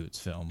Puss in Boots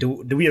film.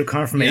 Do we have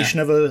confirmation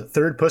of a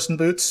third Puss in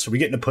Boots? Are we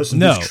getting a Puss in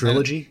Boots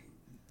trilogy?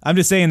 I'm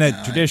just saying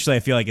that traditionally I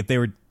feel like if they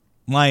were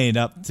lining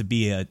up to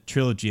be a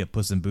trilogy of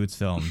Puss in Boots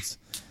films,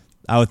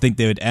 I would think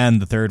they would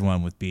end the third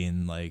one with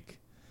being like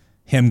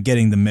him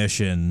getting the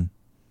mission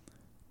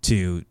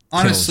to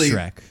honestly kill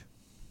Shrek.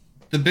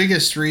 The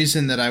biggest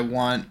reason that I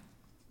want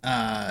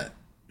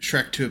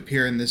Shrek to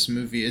appear in this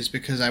movie is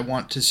because I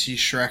want to see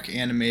Shrek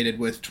animated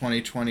with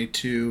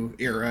 2022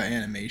 era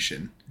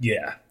animation.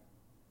 Yeah.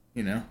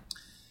 You know?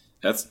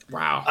 That's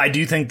wow. I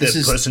do think that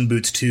Puss in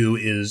Boots 2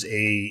 is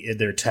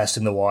they're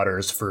testing the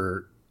waters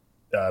for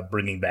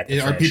bringing back the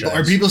franchise.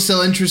 Are people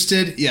still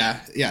interested? Yeah,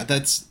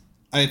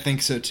 I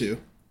think so too.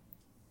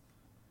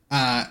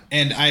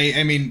 And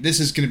I mean, this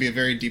is going to be a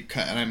very deep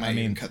cut, and I might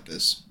even cut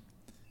this.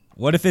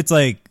 What if it's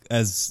like,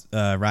 as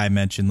Ryan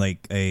mentioned,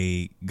 like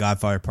a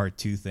Godfather Part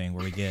 2 thing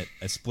where we get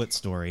a split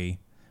story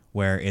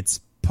where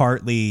it's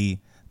partly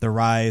the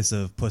rise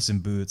of Puss in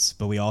Boots,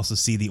 but we also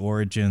see the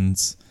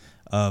origins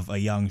of a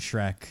young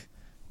Shrek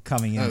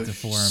coming into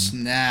form.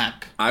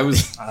 Snap. I would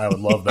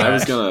love that. I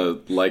was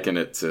going to liken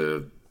it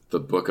to the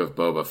Book of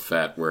Boba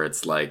Fett, where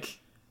it's like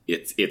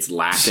it's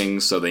lacking,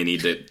 so they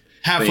need to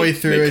halfway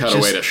through they cut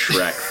away to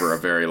Shrek for a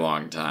very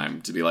long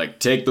time to be like,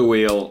 take the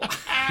wheel,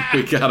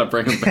 we gotta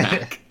bring him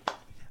back.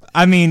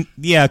 I mean,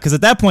 yeah, because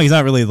at that point he's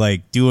not really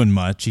like doing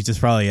much. He's just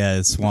probably at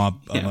his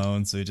swamp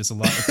alone, so just a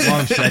lot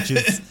long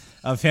stretches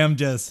of him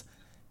just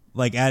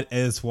like at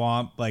his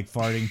swamp, like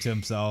farting to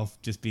himself,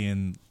 just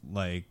being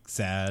like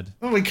sad.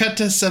 Well, we cut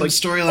to some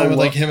storyline with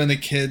like him and the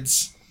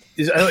kids.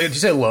 Did you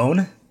say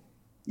alone?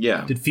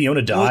 Yeah. Did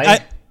Fiona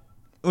die?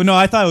 No,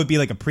 I thought it would be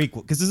like a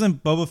prequel. Because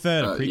isn't Boba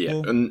Fett a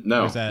prequel? Yeah.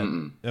 No. Or is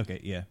that, okay,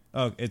 yeah.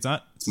 Oh, it's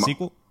not? It's a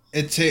sequel?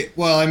 Both.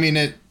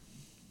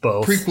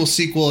 Prequel,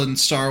 sequel in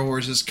Star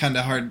Wars is kind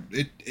of hard.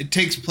 It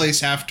takes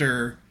place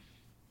after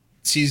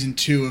season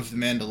 2 of The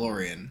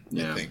Mandalorian,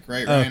 I think,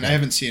 right, Ryan? Okay. I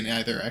haven't seen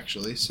either,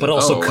 actually. So. But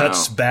also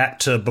cuts back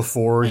to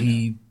before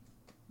he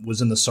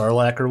was in the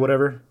Sarlacc or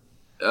whatever?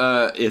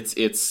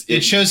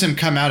 It shows him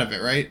come out of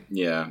it, right?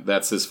 Yeah,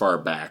 that's as far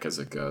back as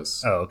it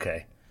goes. Oh,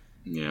 okay.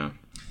 Yeah.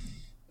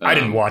 I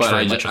didn't watch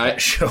very much of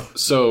that show.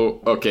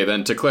 So, okay,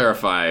 then to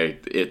clarify,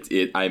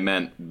 I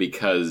meant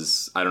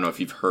because, I don't know if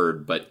you've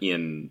heard, but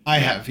I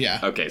have, yeah.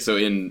 Okay, so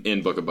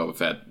in Book of Boba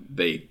Fett,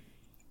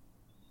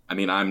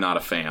 I'm not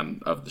a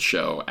fan of the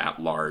show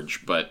at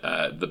large, but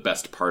the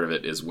best part of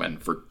it is when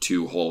for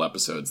 2 whole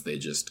episodes they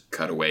just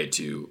cut away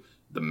to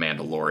The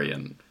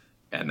Mandalorian,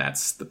 and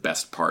that's the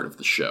best part of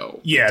the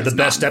show. Yeah, the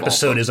best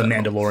episode is a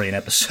Mandalorian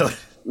episode.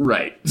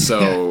 Right.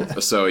 So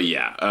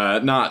yeah.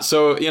 And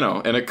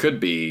it could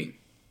be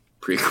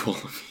prequel.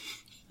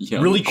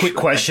 Really quick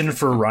question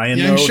for Ryan,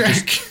 young though.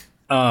 Shrek.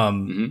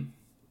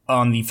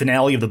 On the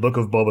finale of the Book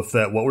of Boba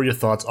Fett, what were your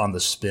thoughts on the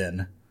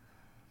spin?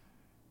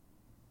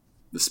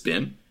 The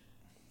spin?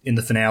 In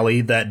the finale,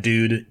 that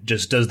dude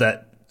just does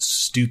that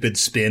stupid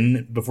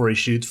spin before he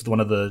shoots with one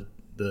of the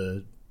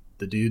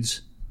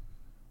dudes.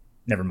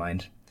 Never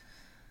mind.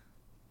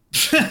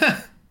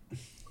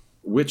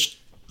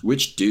 Which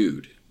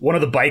dude? One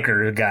of the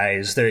biker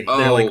guys. They're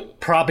like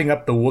propping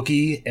up the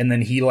Wookiee, and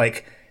then he's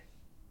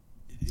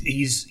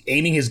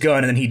aiming his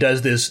gun, and then he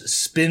does this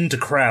spin to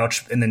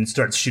crouch, and then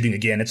starts shooting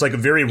again. It's like a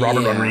very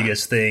Robert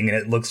Rodriguez thing, and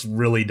it looks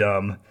really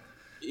dumb.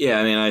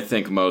 Yeah, I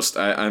think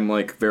I'm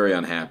like very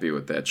unhappy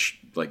with that.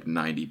 Like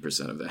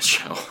 90% of that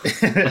show.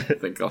 I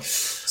think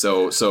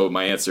so.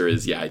 My answer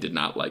is I did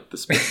not like the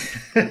spin.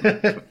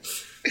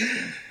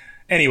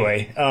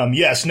 Anyway,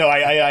 yes, no,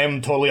 I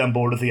am totally on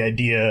board with the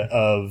idea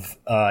of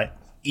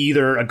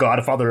either a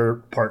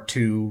Godfather Part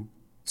 2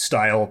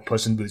 style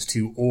Puss in Boots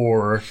 2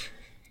 or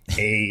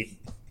a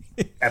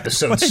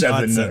episode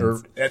 7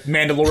 or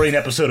Mandalorian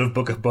episode of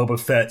Book of Boba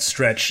Fett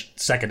stretch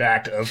second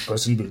act of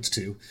Puss in Boots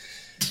 2.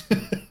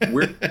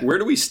 Where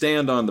do we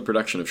stand on the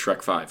production of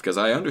Shrek 5? Because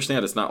I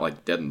understand it's not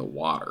like dead in the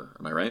water.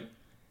 Am I right?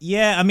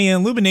 Yeah,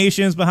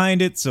 Illumination's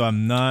behind it, so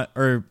I'm not.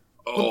 No,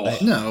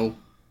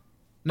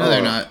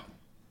 they're not.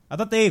 I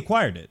thought they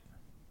acquired it.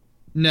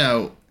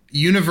 No,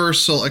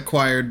 Universal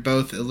acquired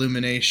both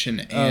Illumination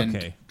and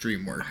Okay.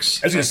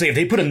 DreamWorks. I was gonna say, if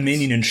they put a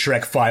minion in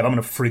Shrek 5, I'm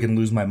gonna freaking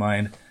lose my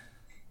mind.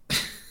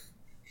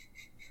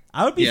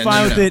 I would be Yeah,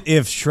 fine no, with no. it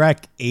if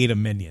Shrek ate a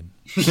minion.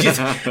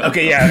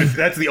 Okay, yeah,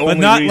 that's the only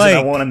not reason I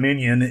like- want a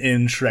minion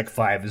in Shrek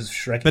 5 is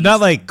Shrek. But not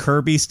like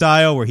Kirby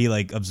style where he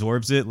like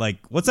absorbs it. Like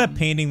what's that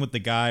painting with the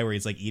guy where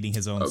he's like eating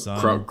his own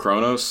son?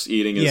 Kronos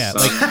eating his Yeah,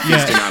 son, like- yeah.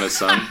 feasting on his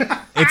son.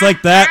 It's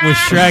like that with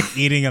Shrek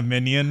eating a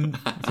minion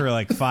for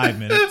like 5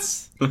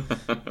 minutes.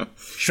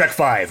 Shrek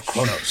 5,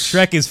 Kronos.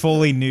 Shrek is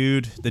fully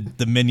nude.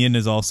 The minion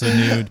is also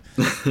nude.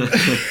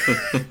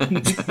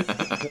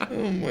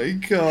 Oh my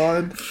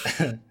god.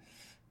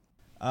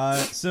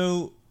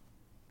 So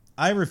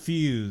I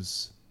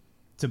refuse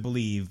to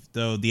believe,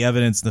 though the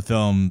evidence in the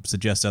film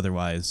suggests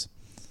otherwise,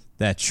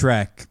 that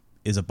Shrek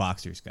is a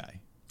boxers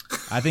guy.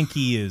 I think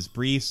he is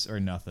briefs or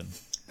nothing.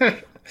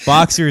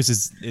 Boxers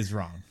is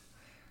wrong.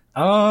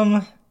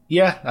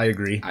 Yeah, I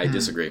agree. I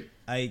disagree.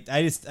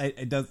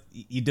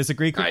 You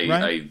disagree, Ryan?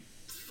 I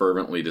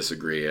fervently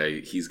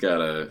disagree. He's got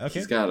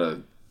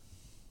a.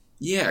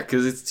 Yeah,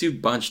 because it's too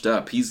bunched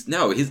up. His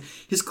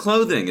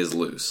clothing is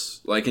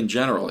loose. Like in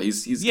general,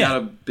 he's got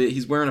a bit.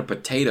 He's wearing a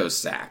potato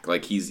sack.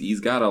 Like he's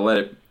got to let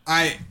it.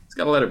 He's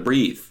got to let it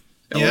breathe.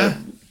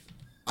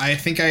 I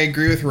think I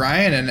agree with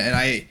Ryan, and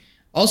I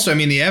also, I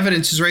mean, the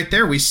evidence is right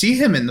there. We see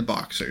him in the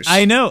boxers.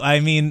 I know. I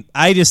mean,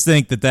 I just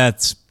think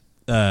that's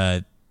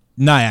not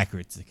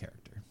accurate to the character.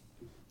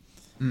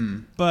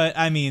 But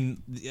I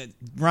mean,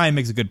 Ryan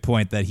makes a good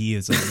point that he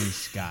is a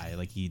loose guy.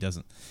 Like he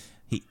doesn't.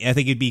 I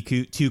think he'd be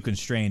too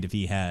constrained if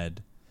he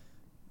had,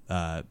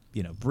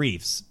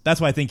 briefs. That's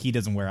why I think he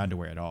doesn't wear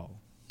underwear at all.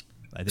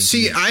 I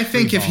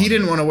think if he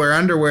didn't want to wear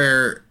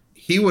underwear,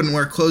 he wouldn't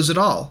wear clothes at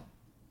all.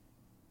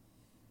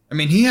 I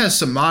mean, he has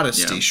some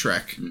modesty,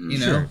 Shrek. You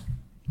know. Sure.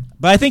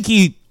 But I think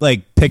he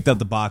picked up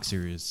the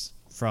boxers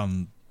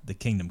from the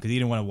kingdom because he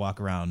didn't want to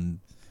walk around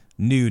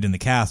nude in the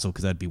castle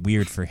because that'd be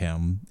weird for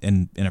him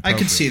and inappropriate. I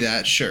could see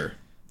that, sure.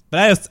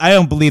 But I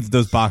don't believe that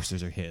those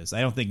boxers are his. I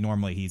don't think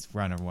normally he's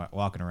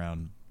walking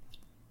around.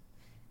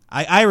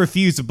 I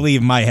refuse to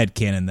believe in my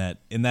headcanon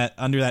that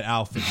under that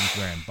outfit he's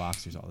wearing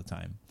boxers all the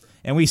time.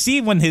 And we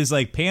see when his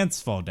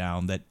pants fall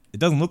down that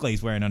it doesn't look like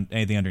he's wearing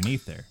anything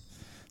underneath there.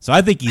 So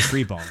I think he's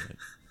freeballing it.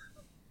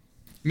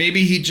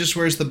 Maybe he just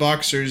wears the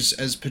boxers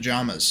as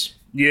pajamas.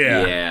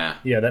 Yeah,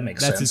 that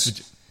makes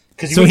sense.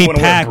 Because you wouldn't want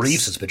to wear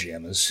briefs as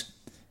pajamas.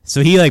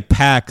 So he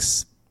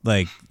packs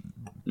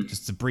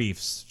just the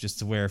briefs just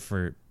to wear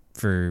for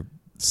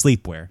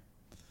sleepwear.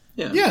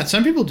 Yeah,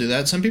 some people do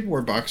that. Some people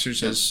wear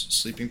boxers as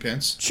sleeping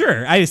pants.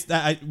 Sure,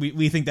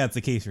 we think that's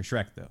the case for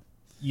Shrek though.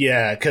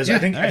 Yeah, because I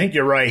think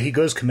you're right. He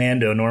goes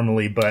commando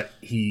normally, but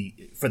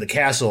for the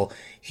castle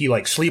he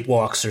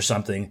sleepwalks or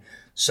something.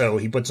 So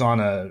he puts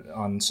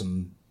on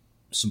some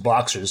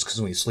boxers because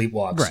when he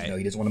sleepwalks, right.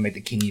 He doesn't want to make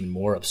the king even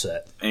more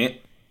upset.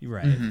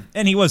 Right,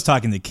 and he was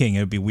talking to the king. It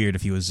would be weird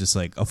if he was just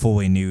a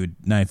fully nude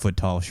 9 foot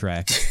tall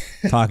Shrek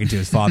talking to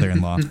his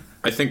father-in-law.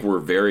 I think we're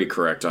very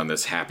correct on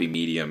this happy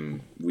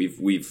medium.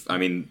 I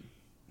mean,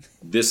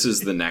 this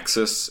is the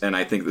nexus, and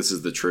I think this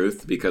is the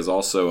truth because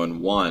also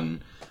in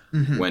one,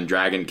 when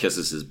Dragon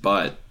kisses his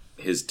butt,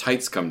 his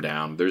tights come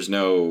down. There's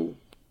nothing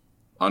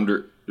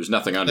under.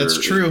 That's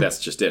true. That's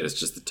just it. It's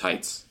just the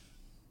tights.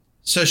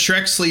 So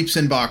Shrek sleeps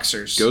in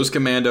boxers. Goes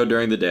commando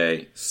during the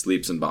day,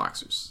 sleeps in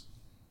boxers.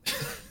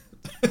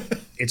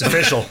 It's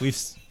official.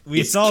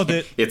 We solved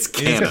it. It's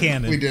canon.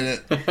 canon. We did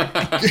it.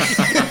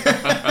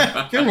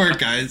 Good work,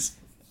 guys.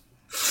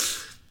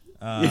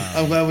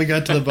 I'm glad we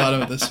got to the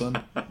bottom of this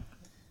one.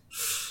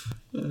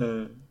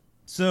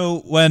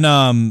 So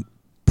when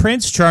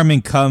Prince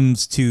Charming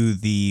comes to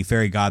the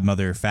fairy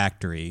godmother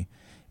factory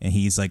and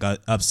he's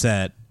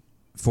upset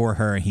for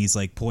her and he's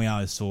pulling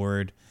out his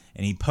sword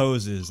and he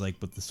poses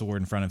with the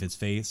sword in front of his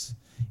face,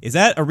 is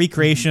that a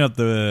recreation of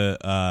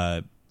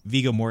the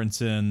Viggo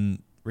Mortensen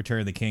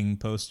Return of the King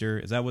poster?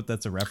 Is that what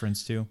that's a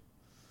reference to?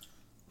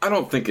 I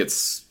don't think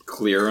it's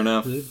clear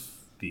enough. Could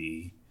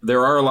be.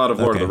 There are a lot of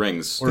Lord of the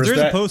Rings. Or there's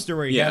a poster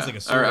where he has a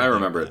sword. I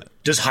remember it.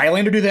 Does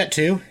Highlander do that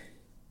too?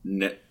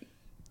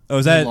 Oh,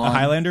 is that a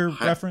Highlander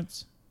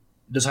reference?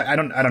 I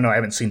don't know. I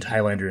haven't seen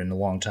Highlander in a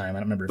long time. I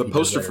don't remember. The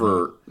poster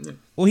for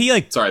well, he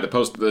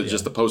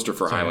just the poster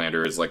for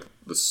Highlander is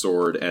the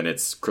sword, and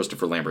it's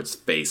Christopher Lambert's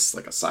face,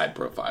 a side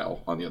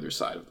profile on the other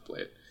side of the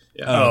plate.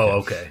 Yeah.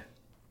 Oh, okay.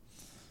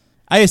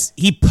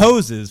 He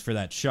poses for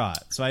that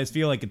shot, so I just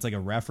feel like it's a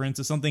reference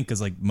to something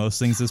because most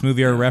things in this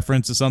movie are a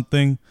reference to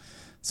something.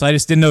 So I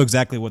just didn't know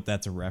exactly what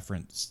that's a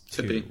reference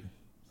to. Could be.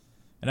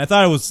 And I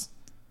thought it was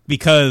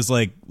because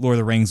Lord of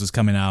the Rings was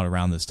coming out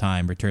around this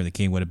time. Return of the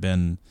King would have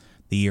been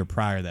the year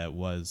prior. That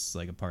was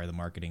a part of the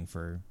marketing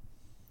for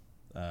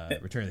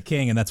Return of the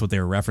King, and that's what they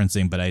were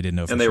referencing. But I didn't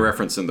know. And they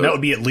reference in that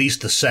would be at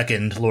least the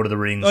second Lord of the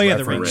Rings. Oh yeah,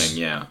 reference.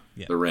 the Ring.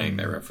 Yeah, the Ring.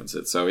 They reference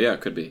it. So yeah,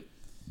 it could be.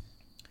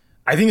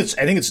 I think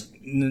it's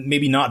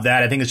maybe not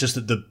that. I think it's just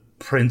that the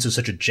prince is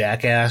such a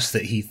jackass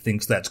that he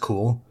thinks that's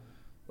cool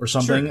or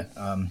something.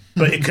 Sure.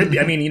 But it could be.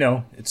 I mean,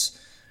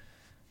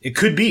 it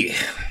could be.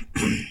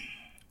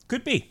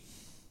 Could be.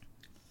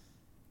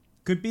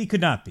 Could be,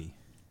 could not be.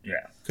 Yeah,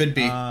 Could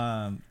be.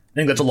 I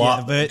think that's a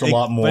lot. but it's a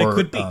lot more. But it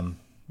could be.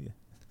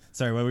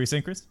 Sorry, what were you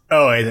saying, Chris?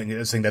 Oh, I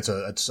think that's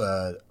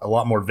a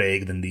lot more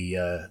vague than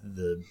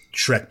the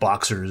Shrek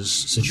boxers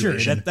situation.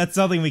 Sure, that's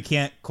something we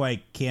can't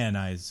quite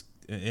canonize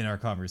in our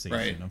conversation,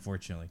 Right.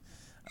 unfortunately.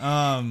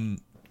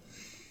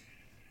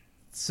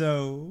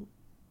 So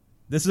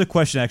this is a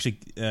question that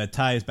actually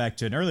ties back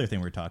to an earlier thing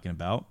we were talking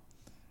about,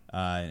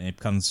 and it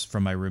comes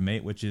from my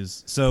roommate, which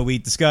is, so we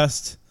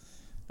discussed,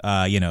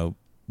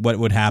 what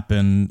would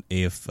happen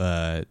if,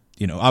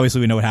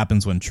 obviously we know what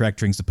happens when Shrek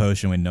drinks the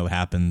potion. We know what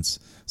happens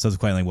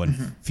subsequently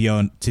when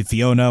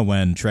Fiona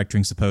when Shrek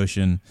drinks the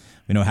potion.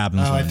 We know what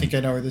happens. I think I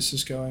know where this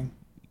is going.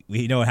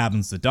 We know what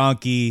happens to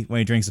Donkey when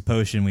he drinks the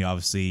potion. We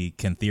obviously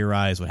can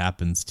theorize what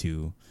happens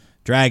to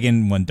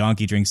Dragon when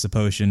Donkey drinks the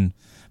potion.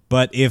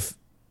 But if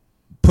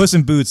Puss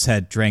in Boots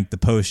had drank the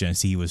potion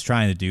as he was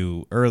trying to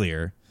do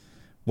earlier,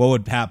 what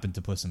would happen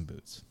to Puss in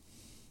Boots?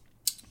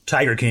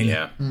 Tiger King.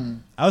 Yeah.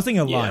 I was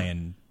thinking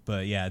lion,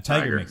 but yeah,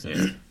 tiger makes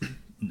sense. Yeah.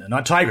 No,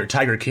 not Tiger.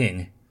 Tiger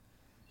King.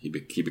 He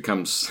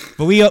becomes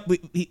But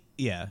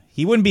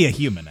he wouldn't be a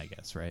human, I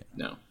guess, right?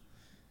 no.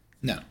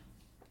 No.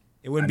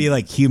 It wouldn't be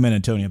like human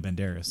Antonio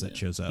Banderas that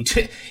shows up.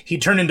 He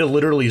turned into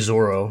literally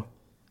Zorro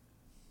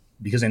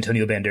because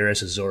Antonio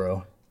Banderas is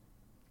Zorro.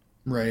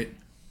 Right.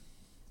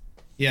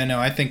 Yeah, no,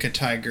 I think a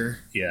tiger.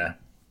 Yeah.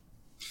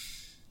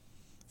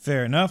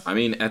 Fair enough. I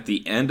mean, at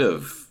the end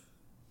of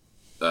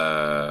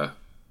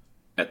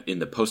in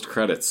the post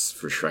credits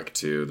for Shrek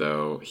 2,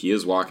 though, he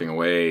is walking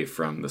away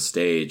from the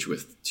stage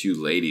with two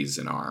ladies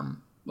in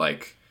arm.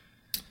 Like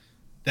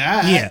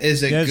That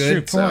is a that's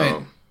good true. point.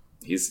 So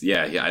he's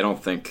I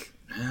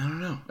don't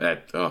know.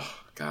 Oh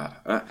God,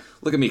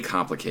 look at me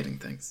complicating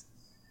things.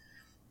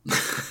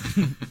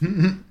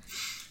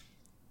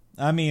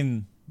 I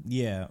mean,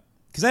 yeah,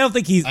 because I don't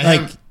think he's I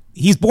have-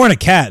 he's born a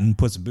cat and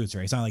Puss in Boots,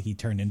 right? It's not like he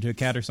turned into a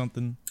cat or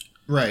something.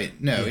 Right.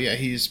 No, yeah,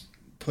 he's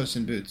Puss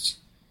in Boots.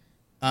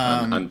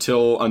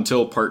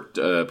 Until part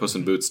Puss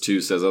in Boots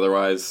 2 says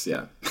otherwise.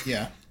 Yeah.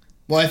 Yeah.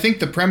 Well, I think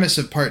the premise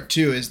of part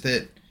 2 is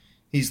that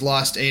he's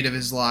lost 8 of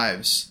his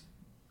lives.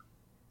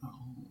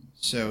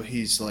 So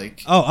he's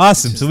like... Oh,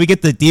 awesome! So we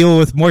get to deal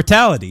with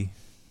mortality.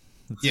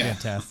 That's Yeah.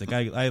 fantastic.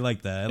 I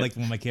like that. I like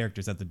when my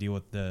characters have to deal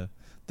with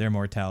their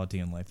mortality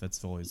in life.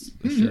 That's always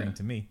assuring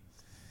to me.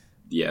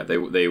 Yeah,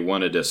 they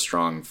wanted a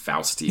strong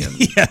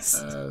Faustian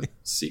Yes.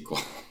 sequel.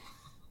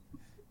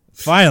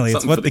 Finally, it's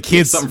Something what for the the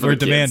kids something for were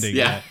the kids. demanding.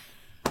 Yeah.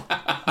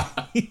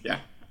 Yeah.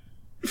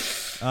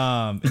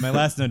 And my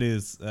last note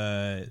is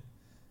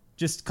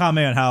just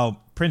comment on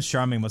how Prince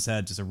Charming must have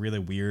had just a really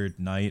weird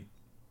night,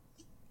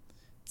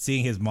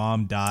 seeing his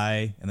mom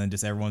die, and then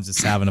just everyone's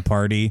just having a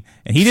party,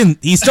 and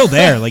he's still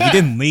there, like he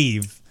didn't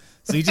leave,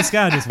 so he's just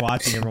kind of just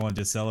watching everyone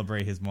just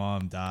celebrate his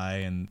mom die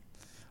and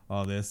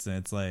all this, and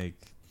it's like,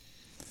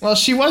 Well,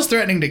 she was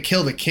threatening to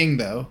kill the king,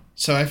 though.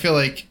 So I feel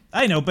like...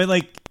 I know, but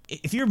like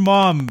if your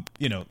mom,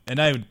 and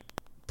I would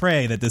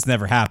pray that this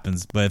never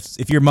happens, but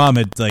if your mom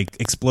had like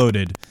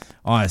exploded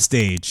on a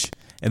stage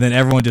and then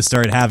everyone just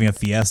started having a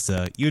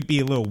fiesta, you'd be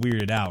a little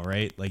weirded out,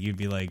 right? Like you'd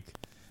be like,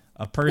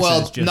 a person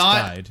has just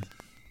died.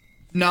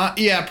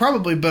 Yeah,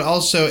 probably, but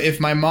also if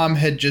my mom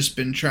had just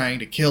been trying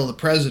to kill the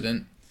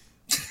president,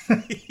 I'd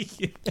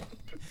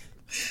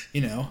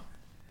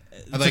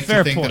like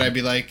to think that I'd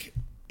be like,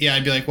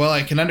 well,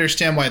 I can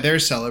understand why they're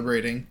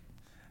celebrating.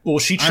 Well,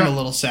 I'm a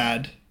little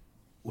sad.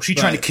 Was she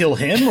trying to kill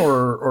him,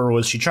 or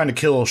was she trying to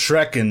kill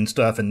Shrek and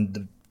stuff?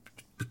 And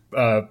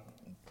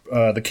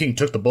the king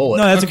took the bullet.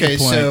 No, that's Okay, a good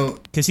point. so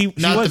Because he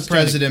Not was the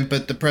president,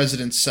 but the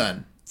president's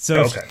son.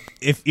 So Okay.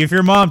 if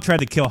your mom tried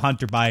to kill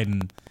Hunter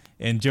Biden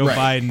and Joe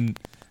Right. Biden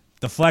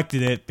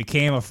deflected it,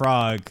 became a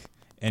frog,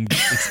 and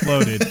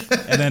exploded,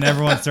 and then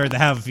everyone started to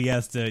have a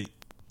fiesta,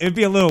 it'd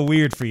be a little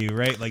weird for you,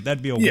 right? Like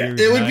that'd be a weird.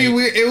 It would be night.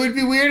 weird. It would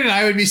be weird, and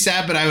I would be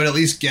sad, but I would at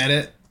least get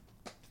it.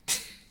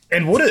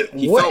 And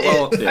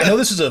I know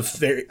this is a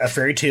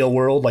fairy tale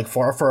world, like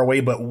far, far away,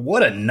 but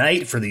what a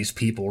night for these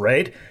people,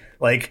 right?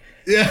 Like,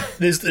 Yeah.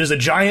 there's a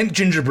giant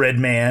gingerbread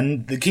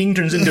man. The king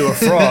turns into a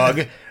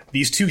frog.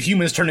 These two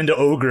humans turn into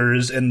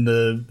ogres, and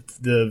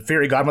the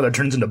fairy godmother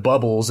turns into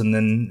bubbles. And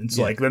then it's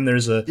like, then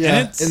there's a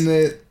Yeah, in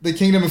the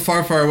kingdom of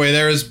far, far away,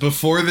 there is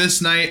before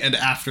this night and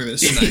after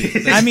this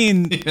night. I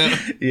mean,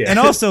 yeah. and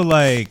also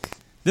like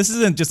this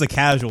isn't just a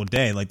casual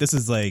day. Like this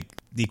is like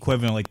the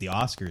equivalent of like the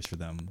Oscars for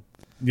them.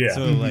 yeah.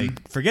 So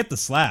like, forget the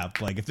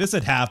slap. Like if this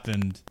had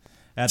happened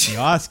at the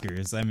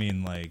Oscars, I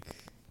mean, like,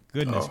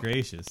 goodness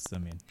gracious. I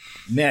mean,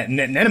 Then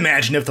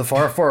imagine if the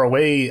far, far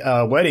away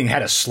wedding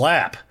had a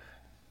slap.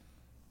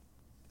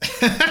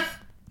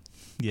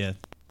 yeah.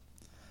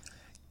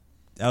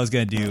 I was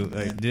gonna do.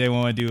 Did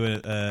anyone want to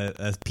do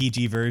a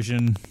PG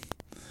version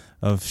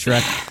of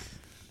Shrek?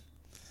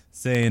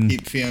 Saying,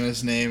 Keep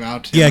Fiona's name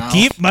out. Your yeah, mouth.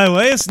 keep my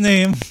wife's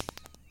name.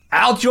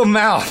 Out your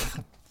mouth.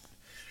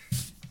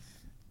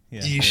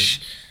 Yeah.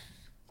 Yeesh.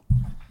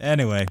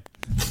 Anyway,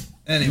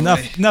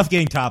 Anyway, enough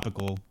getting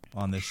topical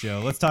on this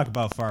show. Let's talk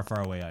about Far,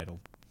 Far Away Idol.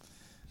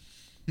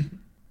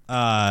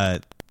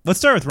 let's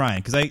start with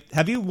Ryan, because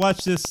have you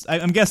watched this?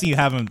 I'm guessing you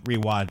haven't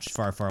rewatched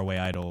Far, Far Away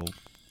Idol,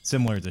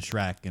 similar to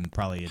Shrek, in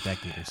probably a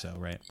decade or so,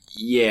 right?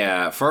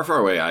 Yeah, Far, Far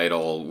Away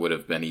Idol would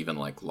have been even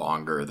like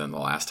longer than the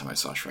last time I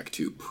saw Shrek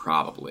 2,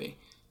 probably.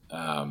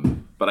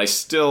 But I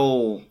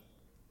still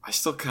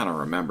kind of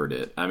remembered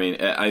it. I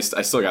mean, I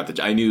still got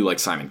I knew like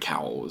Simon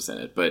Cowell was in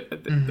it, but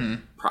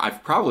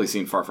I've probably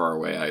seen Far, Far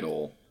Away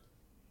Idol.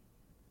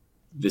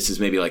 This is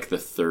maybe like the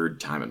third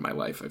time in my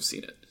life I've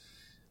seen it.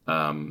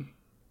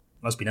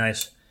 Must be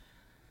nice.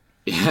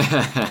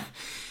 Yeah,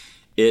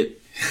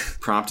 it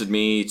prompted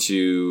me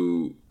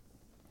to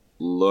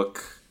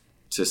look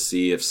to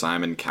see if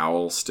Simon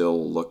Cowell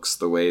still looks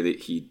the way that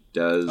he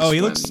does. Oh,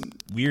 he looks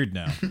weird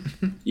now.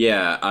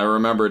 Yeah, I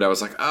remembered. I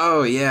was like,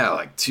 oh yeah,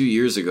 like 2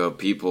 years ago,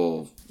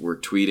 people were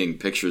tweeting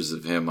pictures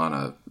of him on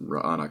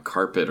a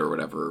carpet or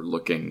whatever,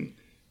 looking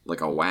like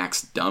a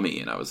wax dummy,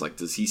 and I was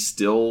like, is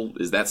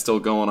that still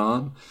going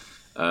on?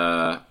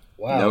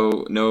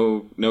 Wow.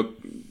 No,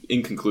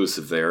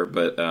 inconclusive there,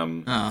 but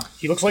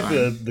he looks like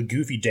the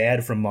goofy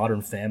dad from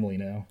Modern Family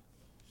now.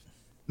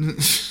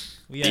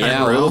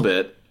 Yeah, a little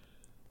bit.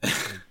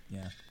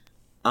 Yeah.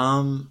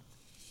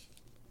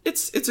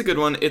 It's a good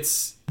one.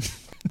 It's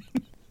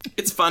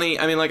funny.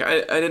 I mean, like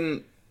I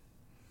didn't.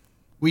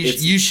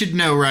 You should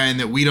know, Ryan,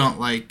 that we don't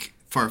like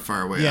Far,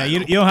 Far Away. Yeah,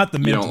 you don't have to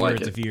mince like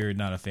words it. if you're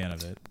not a fan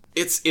of it.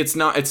 It's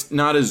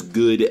not as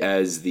good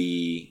as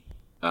the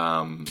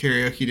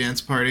Karaoke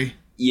Dance Party.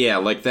 Yeah,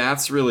 like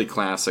that's really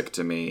classic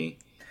to me.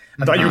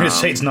 I thought you were going to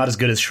say it's not as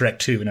good as Shrek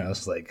 2, and I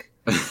was like,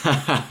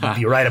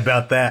 you're right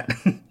about that.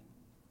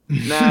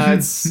 Nah,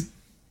 it's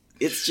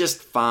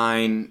just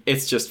fine.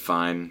 It's just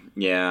fine.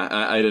 Yeah,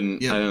 I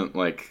didn't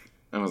like.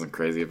 I wasn't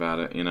crazy about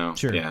it. You know.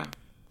 Sure. Yeah.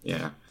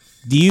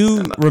 Do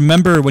you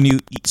remember when you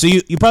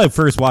probably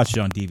first watched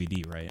it on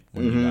DVD, right?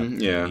 When you got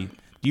DVD. Yeah.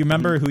 Do you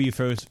remember who you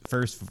first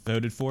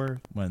voted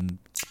for when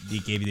he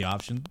gave you the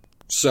option?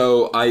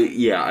 So I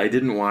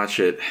didn't watch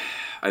it.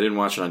 I didn't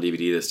watch it on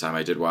DVD this time.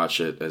 I did watch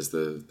it as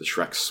the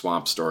Shrek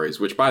Swamp Stories,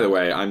 which, by the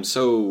way, I'm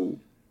so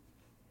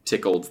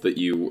tickled that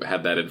you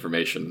had that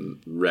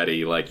information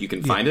ready. Like, you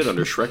can find it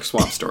under Shrek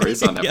Swamp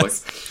Stories on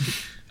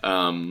Netflix.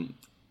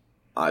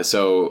 Yes.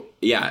 So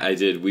yeah, I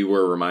did. We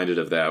were reminded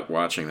of that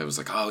watching. That was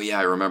like, oh yeah,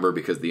 I remember,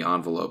 because the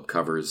envelope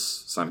covers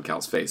Simon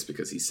Cowell's face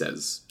because he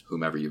says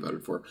whomever you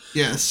voted for.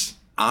 Yes.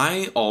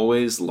 I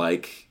always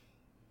like,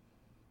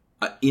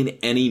 in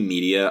any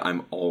media,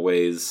 I'm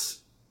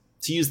always,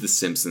 to use The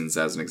Simpsons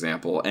as an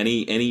example,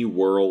 any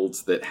world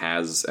that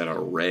has an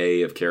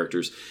array of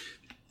characters.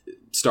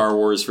 Star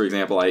Wars, for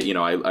example, I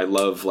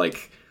love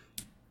like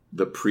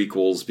the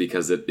prequels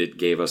because it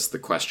gave us the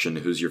question,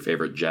 who's your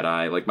favorite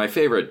Jedi? Like, my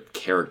favorite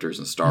characters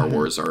in Star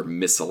Wars are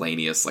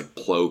miscellaneous, like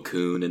Plo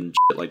Koon and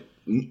shit, like,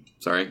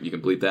 sorry, you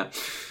can bleep that.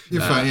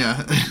 You're fine,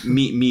 yeah.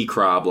 me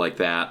Krob, like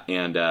that.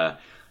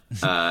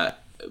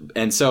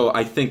 And so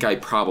I think I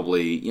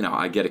probably,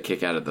 I get a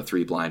kick out of the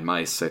Three Blind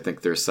Mice. I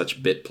think they're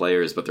such bit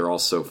players, but they're all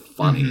so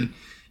funny. Mm-hmm.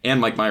 And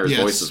Mike Myers'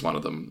 voice is one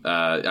of them.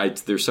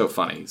 They're so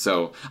funny.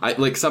 So I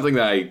like something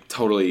that I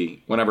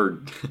totally,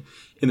 whenever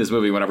in this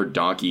movie, whenever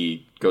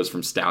Donkey goes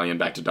from stallion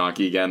back to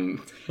donkey again,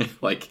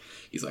 like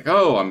he's like,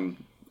 oh, I'm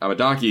a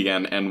donkey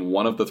again, and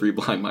one of the Three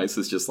Blind Mice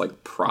is just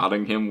like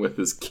prodding him with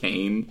his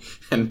cane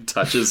and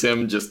touches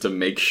him just to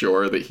make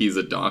sure that he's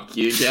a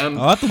donkey again.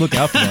 I'll have to look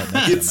out for that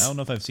next time. I don't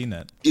know if I've seen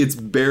that. It's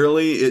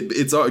barely,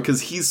 it's all because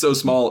he's so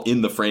small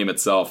in the frame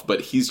itself,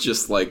 but he's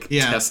just like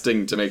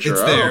testing to make sure.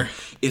 It's there.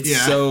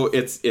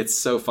 It's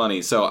so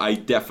funny. So I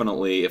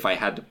definitely, if I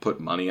had to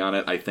put money on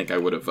it, I think I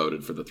would have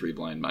voted for the Three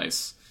Blind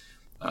Mice,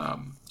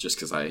 just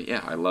because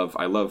I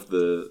love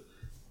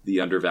the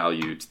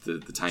undervalued, the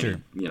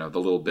tiny, the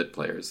little bit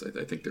players.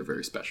 I think they're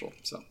very special.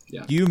 So,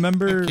 yeah. Do you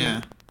remember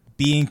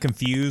being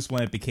confused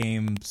when it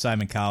became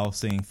Simon Cowell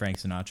singing Frank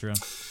Sinatra?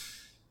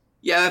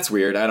 Yeah, that's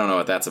weird. I don't know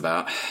what that's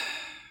about.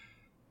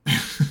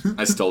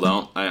 I still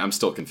don't. I'm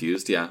still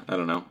confused. Yeah, I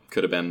don't know.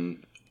 Could have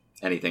been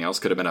anything else.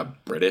 Could have been a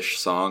British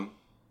song.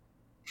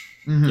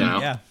 Mm-hmm.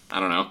 Yeah. I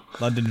don't know.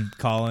 London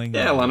Calling.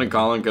 Yeah, London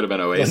Calling could have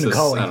been Oasis.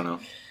 I don't know.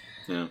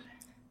 Yeah.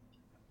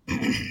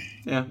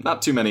 Yeah,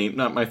 not too many.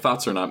 My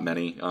thoughts are not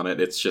many on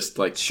it. It's just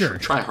like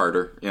try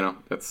harder.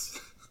 That's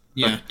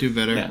do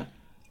better. Yeah,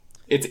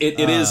 it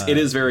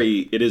is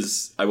very.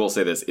 I will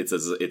say this. It's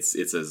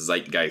a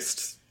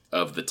zeitgeist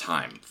of the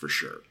time for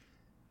sure.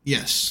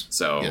 Yes.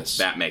 So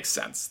that makes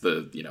sense.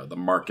 The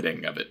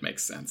marketing of it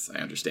makes sense. I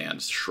understand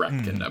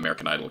Shrek and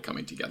American Idol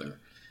coming together.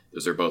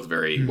 Those are both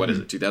very. What is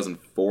it?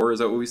 2004? Is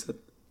that what we said?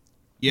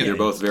 Yeah. They're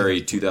both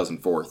very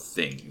 2004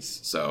 things.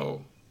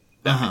 So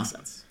that makes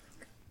sense.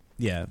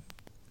 Yeah.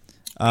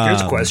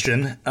 Here's a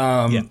question.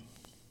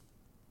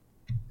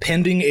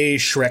 Pending a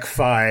Shrek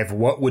 5,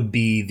 what would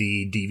be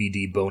the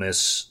DVD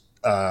bonus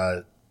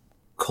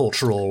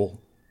cultural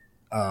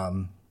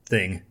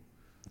thing?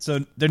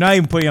 So they're not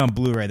even putting it on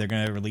Blu-ray. They're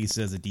going to release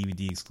it as a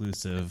DVD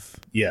exclusive.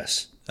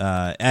 Yes.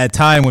 At a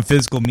time when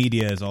physical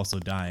media is also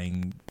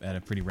dying at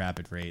a pretty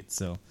rapid rate.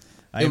 So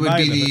it would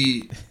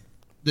be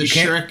the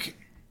Shrek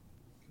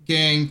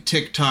Gang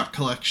TikTok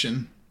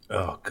collection.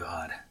 Oh,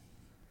 God.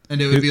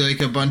 And it would be like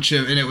a bunch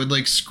of, and it would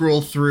like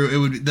scroll through. It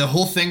would, the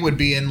whole thing would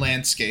be in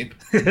landscape,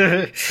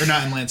 or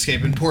not in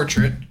landscape, in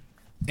portrait,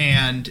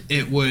 and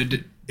it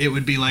would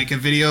be like a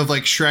video of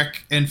like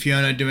Shrek and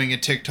Fiona doing a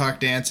TikTok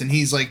dance, and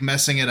he's like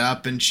messing it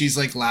up, and she's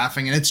like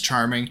laughing, and it's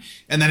charming.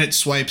 And then it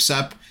swipes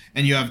up,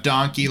 and you have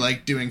Donkey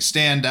like doing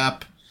stand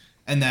up,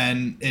 and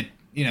then it,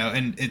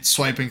 and it's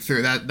swiping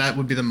through. That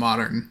would be the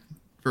modern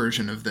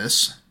version of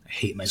this. I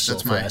hate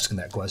myself for asking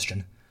that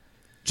question.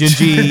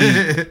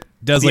 Gingy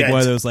does like one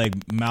of those like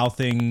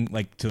mouthing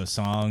like to a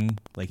song,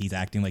 like he's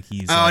acting like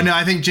he's. Oh no,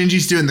 I think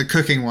Gingy's doing the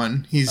cooking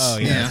one. He's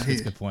that's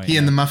a good point. He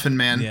and the Muffin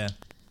Man. Yeah.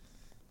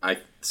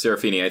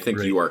 Serafini, I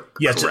think you are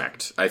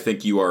correct. I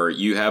think you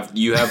have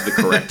the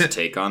correct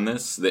take on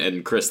this.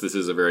 And Chris, this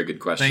is a very good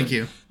question. Thank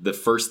you. The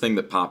first thing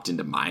that popped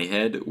into my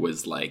head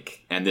was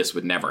like, and this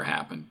would never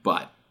happen,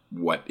 but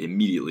what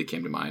immediately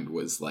came to mind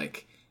was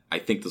like, I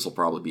think this will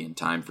probably be in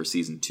time for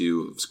season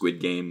 2 of Squid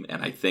Game,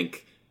 and I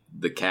think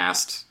the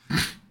cast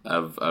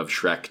of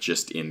Shrek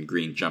just in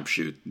green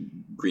jumpsuits,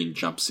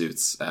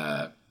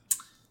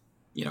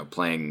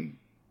 playing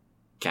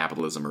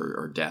capitalism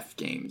or death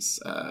games,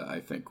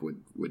 I think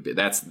would be,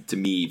 that's to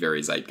me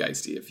very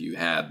zeitgeisty if you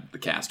had the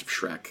cast of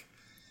Shrek.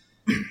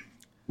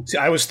 See,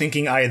 I was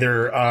thinking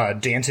either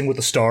Dancing with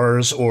the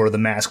Stars or The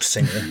Masked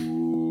Singer.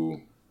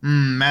 Ooh.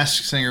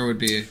 Masked Singer would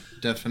be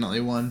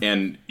definitely one.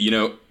 And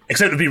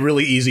except it'd be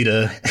really easy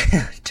to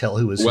tell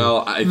who was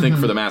well, who. I think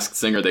for The Masked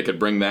Singer they could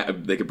bring back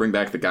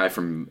the guy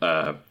from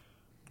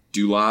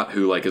Dulot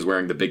who like is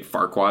wearing the big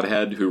Farquaad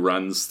head who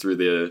runs through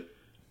the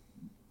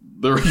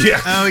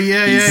yeah. Oh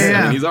yeah.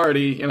 I mean, he's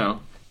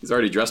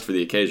already dressed for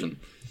the occasion.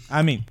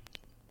 I mean,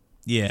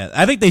 yeah,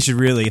 I think they should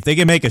really, if they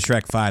can make a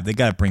Shrek 5, they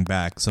got to bring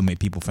back so many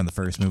people from the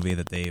first movie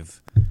that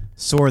they've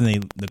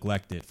sorely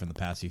neglected from the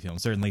past few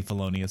films. Certainly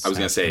Felonious. I was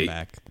going to say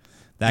back.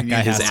 That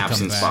guy has to come back.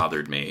 His absence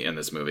bothered me in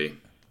this movie.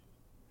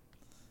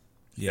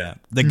 Yeah,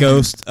 the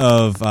ghost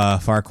of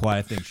Farquaad,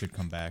 I think, should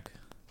come back.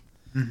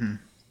 Mm-hmm.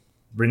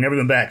 Bring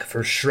everyone back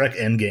for Shrek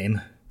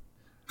Endgame.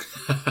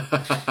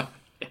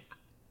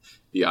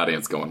 The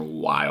audience going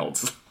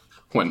wild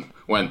when.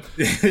 Well,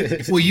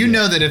 you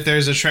know that if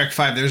there's a Shrek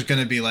 5, there's going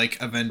to be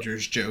like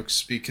Avengers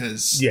jokes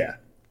because yeah.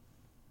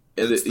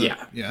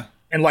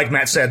 And like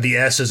Matt said, the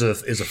S is a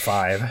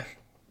 5,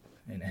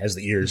 and it has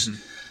the ears.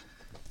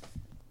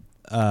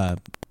 Well,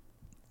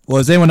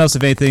 does anyone else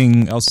have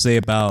anything else to say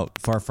about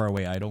Far, Far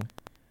Away Idol?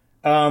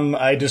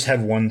 I just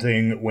have one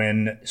thing.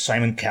 When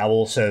Simon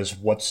Cowell says,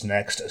 "What's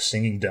next? A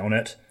singing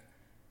donut?"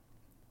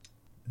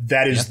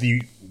 That is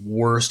the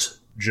worst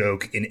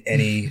joke in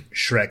any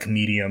Shrek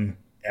medium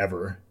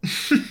ever.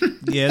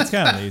 Yeah, it's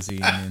kind of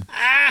lazy. I mean.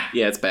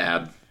 Yeah, it's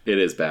bad. It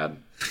is bad.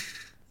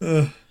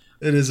 It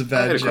is a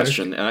bad I had a joke.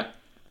 question.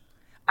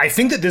 I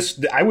think that this,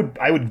 I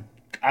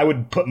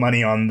would put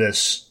money on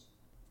this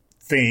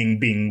thing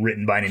being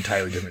written by an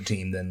entirely different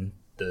team than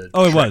the.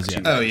 Oh, it Shrek was. Yeah.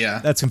 team. Oh yeah.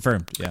 That's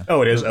confirmed. Yeah.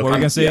 Oh, it is. Okay. What were we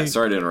gonna say? Yeah,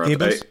 sorry to interrupt.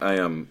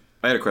 Abus?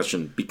 I had a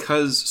question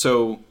because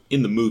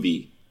in the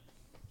movie,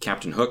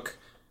 Captain Hook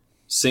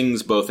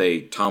sings both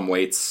a Tom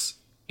Waits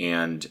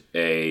and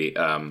a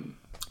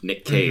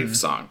Nick Cave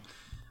song.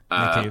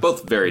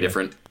 Both very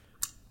different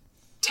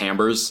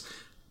timbres.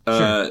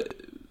 Sure.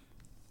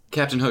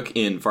 Captain Hook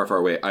in Far, Far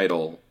Away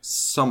Idol,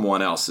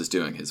 someone else is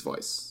doing his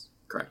voice,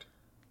 correct?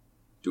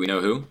 Do we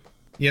know who?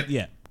 Yep.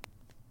 Yeah.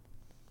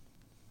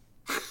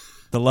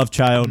 The love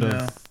child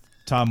of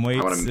Tom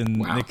Waits and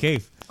Nick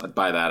Cave. I'd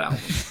buy that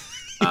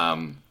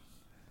album.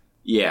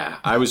 Yeah,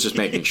 I was just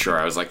making sure.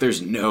 I was like,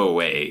 there's no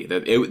way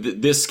that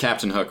this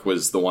Captain Hook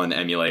was the one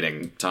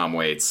emulating Tom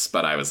Waits,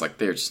 but I was like,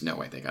 there's just no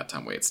way they got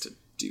Tom Waits to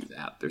do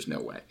that. There's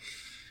no way.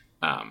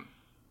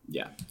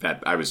 Yeah,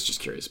 that I was just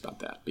curious about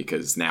that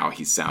because now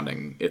he's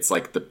sounding. It's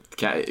like the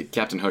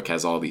Captain Hook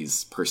has all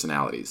these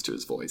personalities to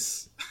his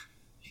voice.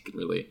 He can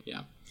really,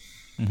 yeah.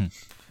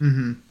 Mm-hmm.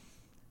 Mm-hmm.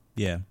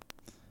 Yeah.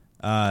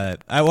 I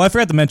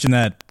forgot to mention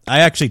that I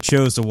actually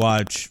chose to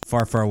watch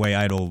Far, Far Away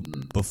Idol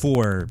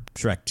before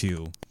Shrek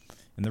 2.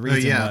 And the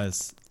reason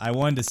was I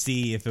wanted to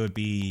see if it would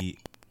be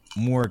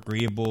more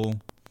agreeable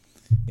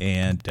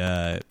and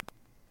a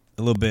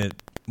little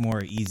bit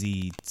more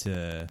easy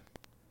to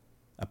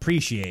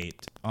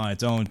appreciate on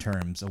its own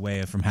terms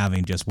away from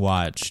having just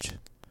watched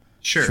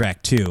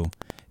Shrek 2.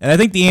 And I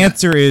think the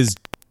answer is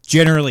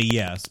generally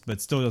yes,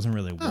 but still doesn't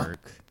really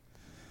work.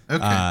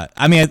 Okay.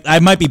 I mean, I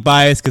might be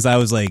biased because I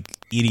was like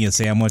eating a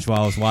sandwich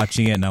while I was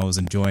watching it and I was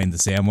enjoying the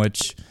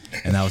sandwich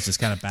and that was just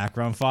kind of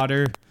background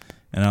fodder.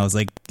 And I was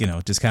like,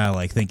 just kind of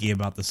like thinking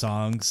about the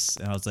songs.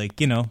 And I was like,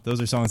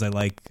 those are songs I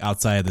like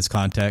outside of this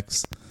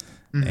context.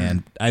 Mm-hmm.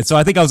 And so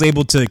I think I was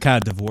able to kind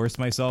of divorce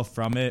myself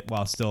from it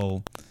while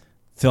still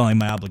feeling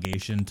my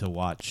obligation to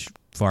watch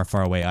Far,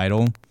 Far Away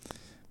Idol.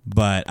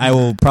 But I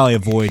will probably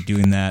avoid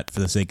doing that for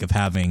the sake of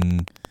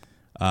having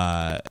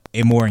a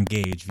more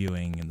engaged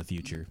viewing in the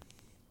future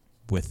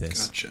with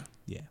this. Gotcha.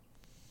 Yeah.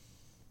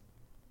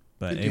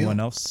 But anyone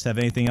else have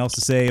anything else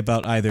to say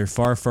about either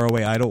Far, Far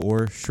Away Idol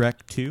or Shrek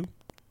 2?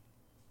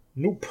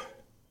 Nope.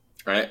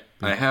 All right,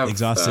 I have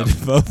exhausted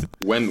both.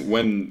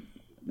 When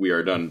we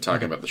are done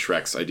talking about the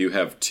Shreks, I do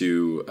have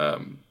two,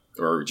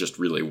 or just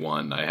really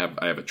one. I have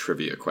a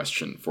trivia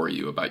question for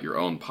you about your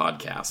own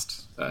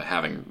podcast,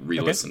 having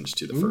re-listened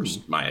to the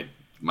first my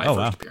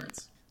first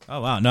appearance. Oh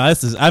wow! No,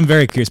 I'm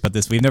very curious about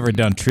this. We've never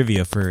done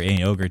trivia for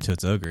any ogre to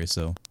its ogre,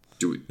 so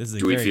do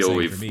we feel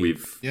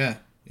we've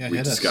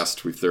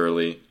discussed we've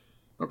thoroughly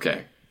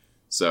okay?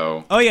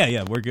 So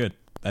yeah, we're good.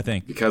 I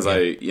think because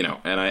I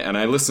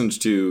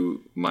listened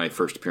to my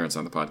first appearance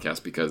on the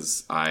podcast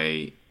because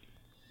I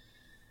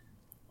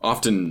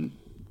often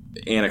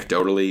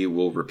anecdotally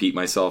will repeat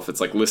myself. It's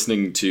like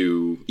listening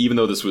to, even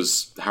though this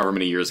was however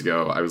many years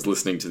ago, I was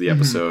listening to the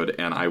episode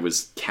and I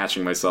was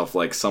catching myself,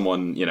 like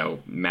someone,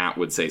 Matt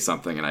would say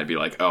something and I'd be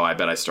like, oh, I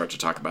bet I start to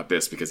talk about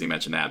this because he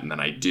mentioned that, and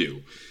then I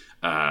do,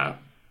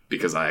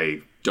 because I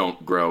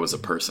don't grow as a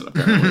person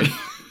apparently.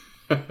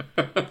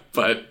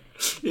 But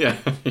yeah.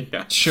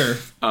 Sure.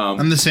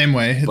 I'm the same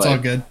way. It's all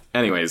good.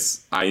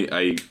 Anyways,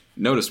 I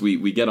noticed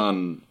we get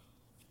on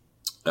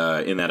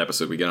in that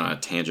episode we get on a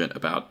tangent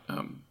about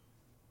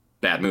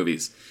bad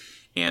movies,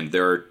 and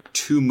there are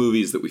two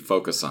movies that we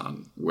focus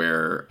on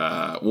where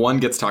one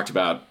gets talked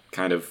about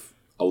kind of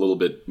a little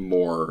bit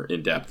more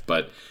in depth,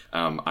 but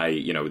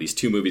these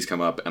two movies come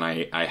up and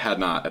I had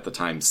not at the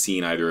time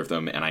seen either of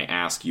them, and I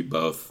ask you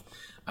both,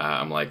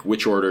 I'm like,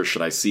 which order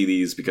should I see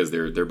these, because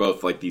they're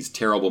both like these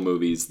terrible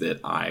movies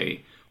that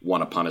I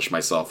want to punish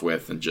myself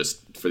with, and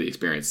just for the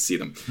experience see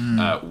them.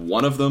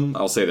 One of them,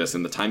 I'll say this,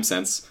 in the time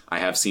since, I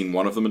have seen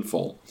one of them in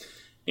full.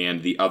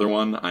 And the other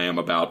one, I am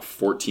about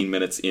 14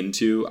 minutes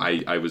into.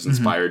 I was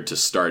inspired to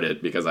start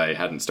it because I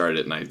hadn't started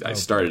it, and I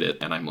started it,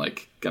 and I'm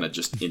like gonna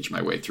just inch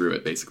my way through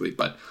it basically.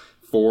 But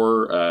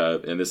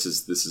and this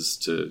is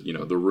to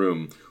The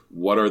Room.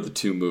 What are the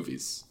two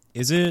movies?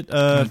 Is it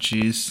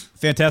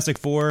Fantastic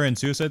Four and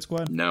Suicide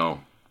Squad?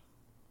 No,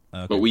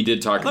 but we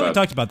did talk about. We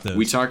talked about those.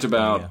 We talked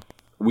about.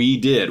 We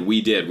did.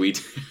 We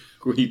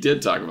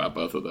did talk about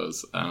both of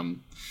those.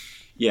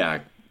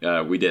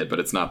 We did, but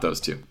it's not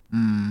those two.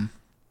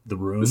 The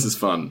Room. This is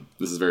fun.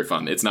 This is very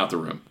fun. It's not The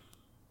Room.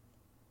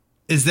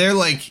 Is there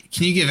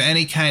can you give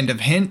any kind of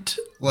hint,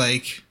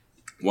 like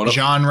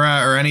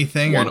genre or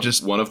anything, or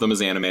just one of them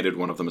is animated,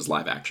 one of them is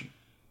live action?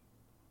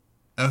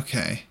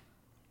 Okay.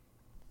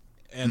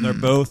 And they're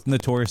both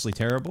notoriously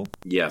terrible?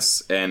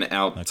 Yes, and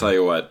I'll tell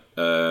you what,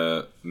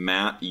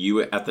 Matt,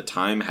 you at the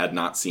time had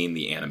not seen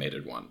the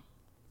animated one.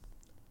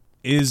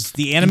 Is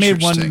the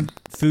animated one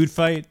Food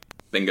Fight?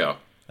 Bingo.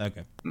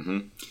 Okay. Mm-hmm.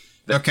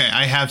 Okay,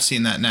 I have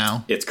seen that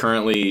now. It's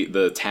currently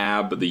the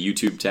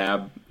YouTube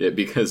tab,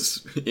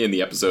 because in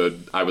the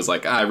episode I was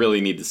like, I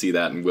really need to see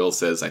that, and Will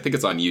says, I think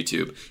it's on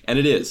YouTube, and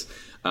it is.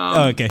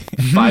 Okay.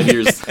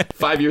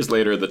 5 years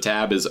later, the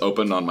tab is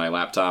open on my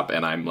laptop,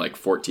 and I'm like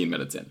 14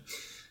 minutes in.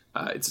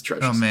 It's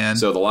atrocious. Oh man!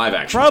 So the live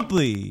action,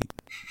 probably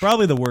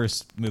the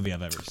worst movie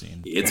I've ever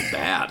seen. It's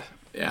bad.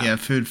 Yeah.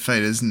 Food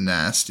Fight is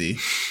nasty.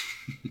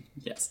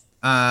 Yes.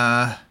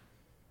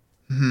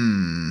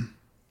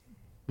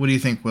 What do you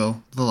think,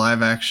 Will? The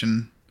live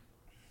action?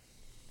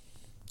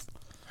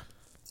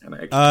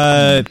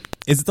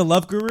 Is it The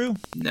Love Guru?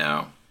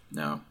 No.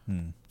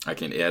 I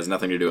can. It has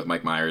nothing to do with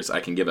Mike Myers. I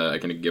can give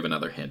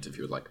another hint if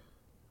you would like.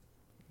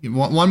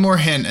 One more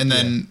hint, and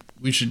then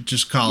we should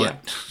just call it.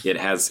 It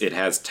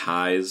has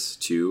ties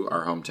to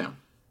our hometown.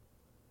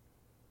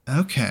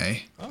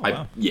 Okay. Oh,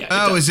 wow.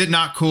 Is it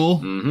Not Cool?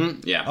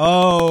 Mm-hmm. Yeah.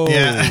 Oh.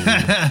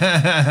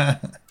 Yeah.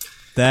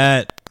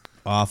 That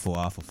awful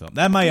film.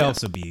 That might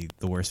also be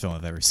the worst film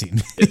I've ever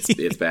seen.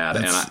 It's bad.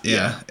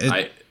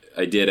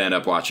 I did end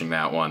up watching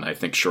that one, I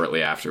think,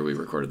 shortly after we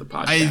recorded the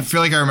podcast. I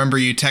feel like I remember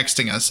you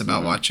texting us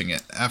about watching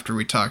it after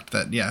we talked.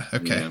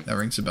 That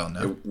rings a bell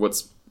now.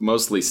 What's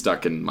mostly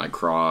stuck in my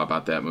craw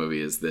about that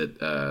movie is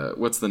that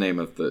what's the name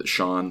of the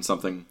Sean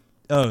something?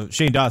 Oh,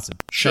 Shane Dawson.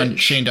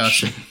 Shane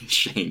Dawson.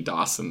 Shane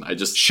Dawson.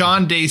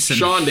 Sean Dawson.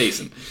 Sean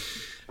Dawson.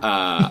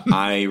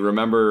 I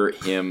remember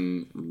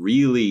him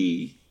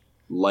really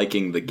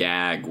liking the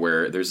gag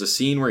where there's a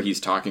scene where he's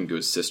talking to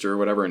his sister or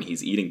whatever, and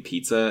he's eating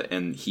pizza,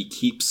 and he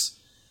keeps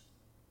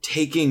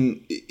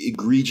taking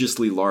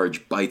egregiously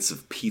large bites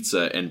of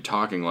pizza and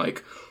talking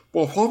like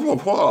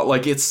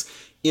it's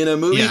in a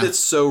movie that's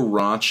so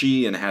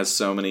raunchy and has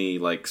so many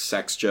like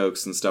sex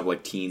jokes and stuff,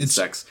 like teen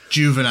sex.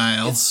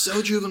 Juvenile. It's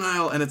so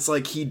juvenile, and it's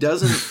like he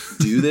doesn't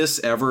do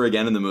this ever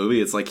again in the movie.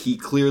 It's like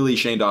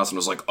Shane Dawson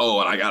was like, oh,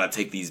 and I gotta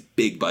take these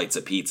big bites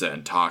of pizza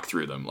and talk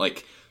through them.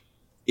 Like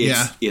there's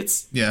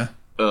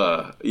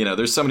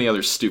so many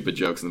other stupid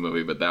jokes in the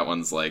movie, but that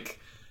one's like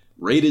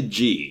rated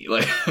G.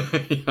 Like,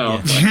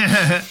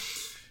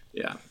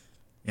 Yeah.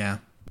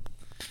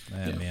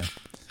 Man.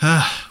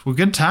 Well,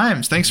 good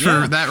times. Thanks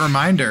for that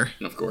reminder.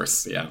 Of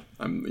course,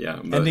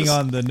 Ending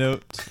on the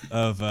note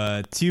of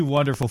two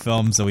wonderful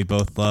films that we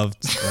both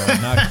loved,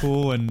 Not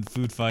Cool and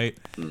Food Fight.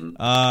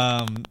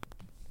 Mm-hmm.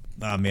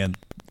 Oh man,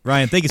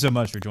 Ryan, thank you so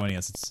much for joining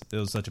us. It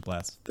was such a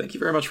blast. Thank you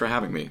very much for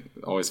having me.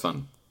 Always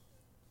fun.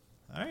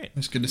 All right,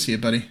 it's good to see you,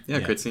 buddy. Yeah,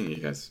 great seeing you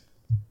guys.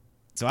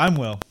 So I'm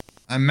Will.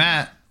 I'm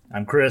Matt.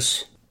 I'm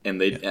Chris.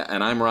 And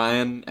I'm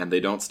Ryan. And they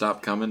don't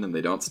stop coming. And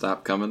they don't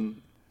stop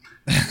coming.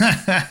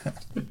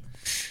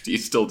 Do you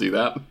still do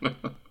that?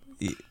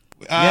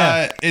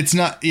 It's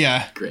not.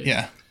 Yeah. Great.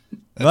 Yeah.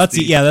 That's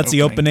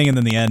the opening, and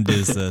then the end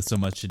is so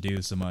much to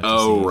do, so much.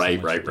 Oh, to see, right,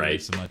 so much right, to do,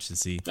 right. So much to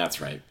see. That's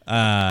right.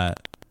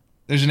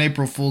 There's an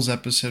April Fool's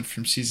episode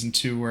from season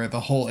 2 where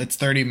it's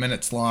 30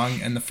 minutes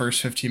long, and the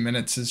first 15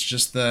 minutes is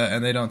just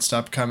and they don't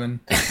stop coming,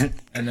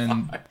 and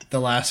then the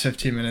last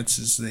 15 minutes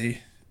is the.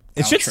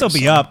 It should still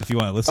be up if you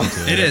want to listen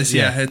to it. It is,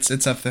 yeah.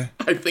 It's up there.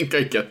 I think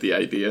I get the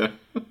idea.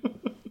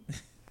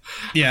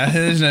 Yeah,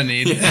 there's no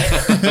need.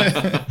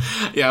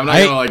 Yeah,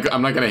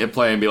 I'm not gonna hit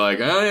play and be like,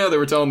 oh yeah, they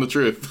were telling the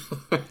truth.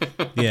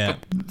 Yeah.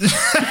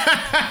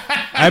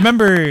 I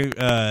remember.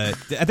 I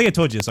think I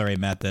told you this already,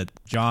 Matt. That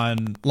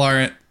John.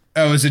 Lauren.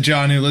 Oh, is it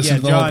John who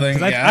listened to the whole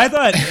thing? I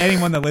thought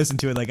anyone that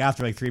listened to it, like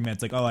after like 3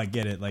 minutes, like, oh, I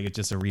get it, like it's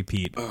just a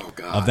repeat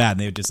of that, and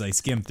they would just like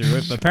skim through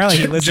it. But apparently,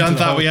 he listened. John to the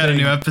thought whole we had a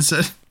thing, new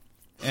episode,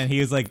 and he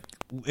was like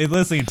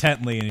listening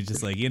intently, and he's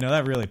just like,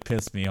 that really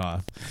pissed me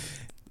off.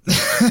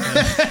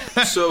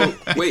 So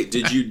wait,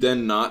 did you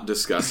then not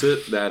discuss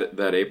it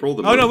that April?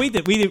 Oh no, we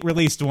did. We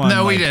released one.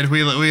 No, we did.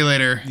 We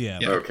later. Yeah.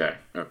 Okay,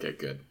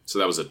 good. So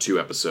that was a 2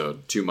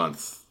 episodes in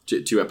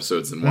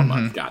 1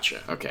 month.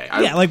 Gotcha. Okay.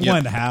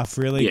 1.5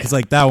 really, because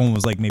like that one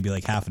was like maybe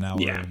like half an hour.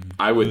 Yeah,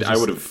 I would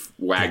have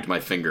wagged my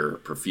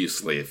finger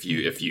profusely if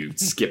you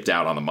skipped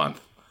out on the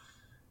month.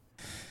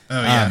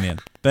 Oh yeah, man.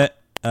 But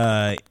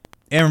and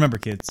remember,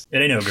 kids, it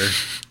ain't ogre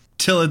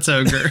till it's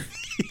ogre.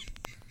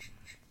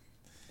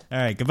 All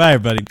right, goodbye,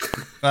 everybody.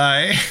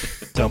 Bye.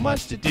 So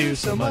much to do,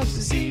 so much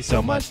to see,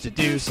 so much to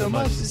do, so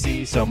much to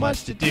see, so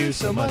much to do,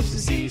 so much to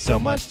see, so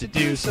much to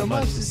do, so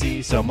much to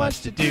see, so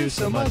much to do,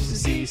 so much to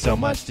see, so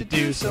much to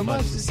do, so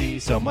much to see,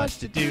 so much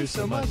to do,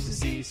 so much to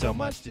see, so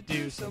much to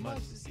do, so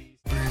much to see.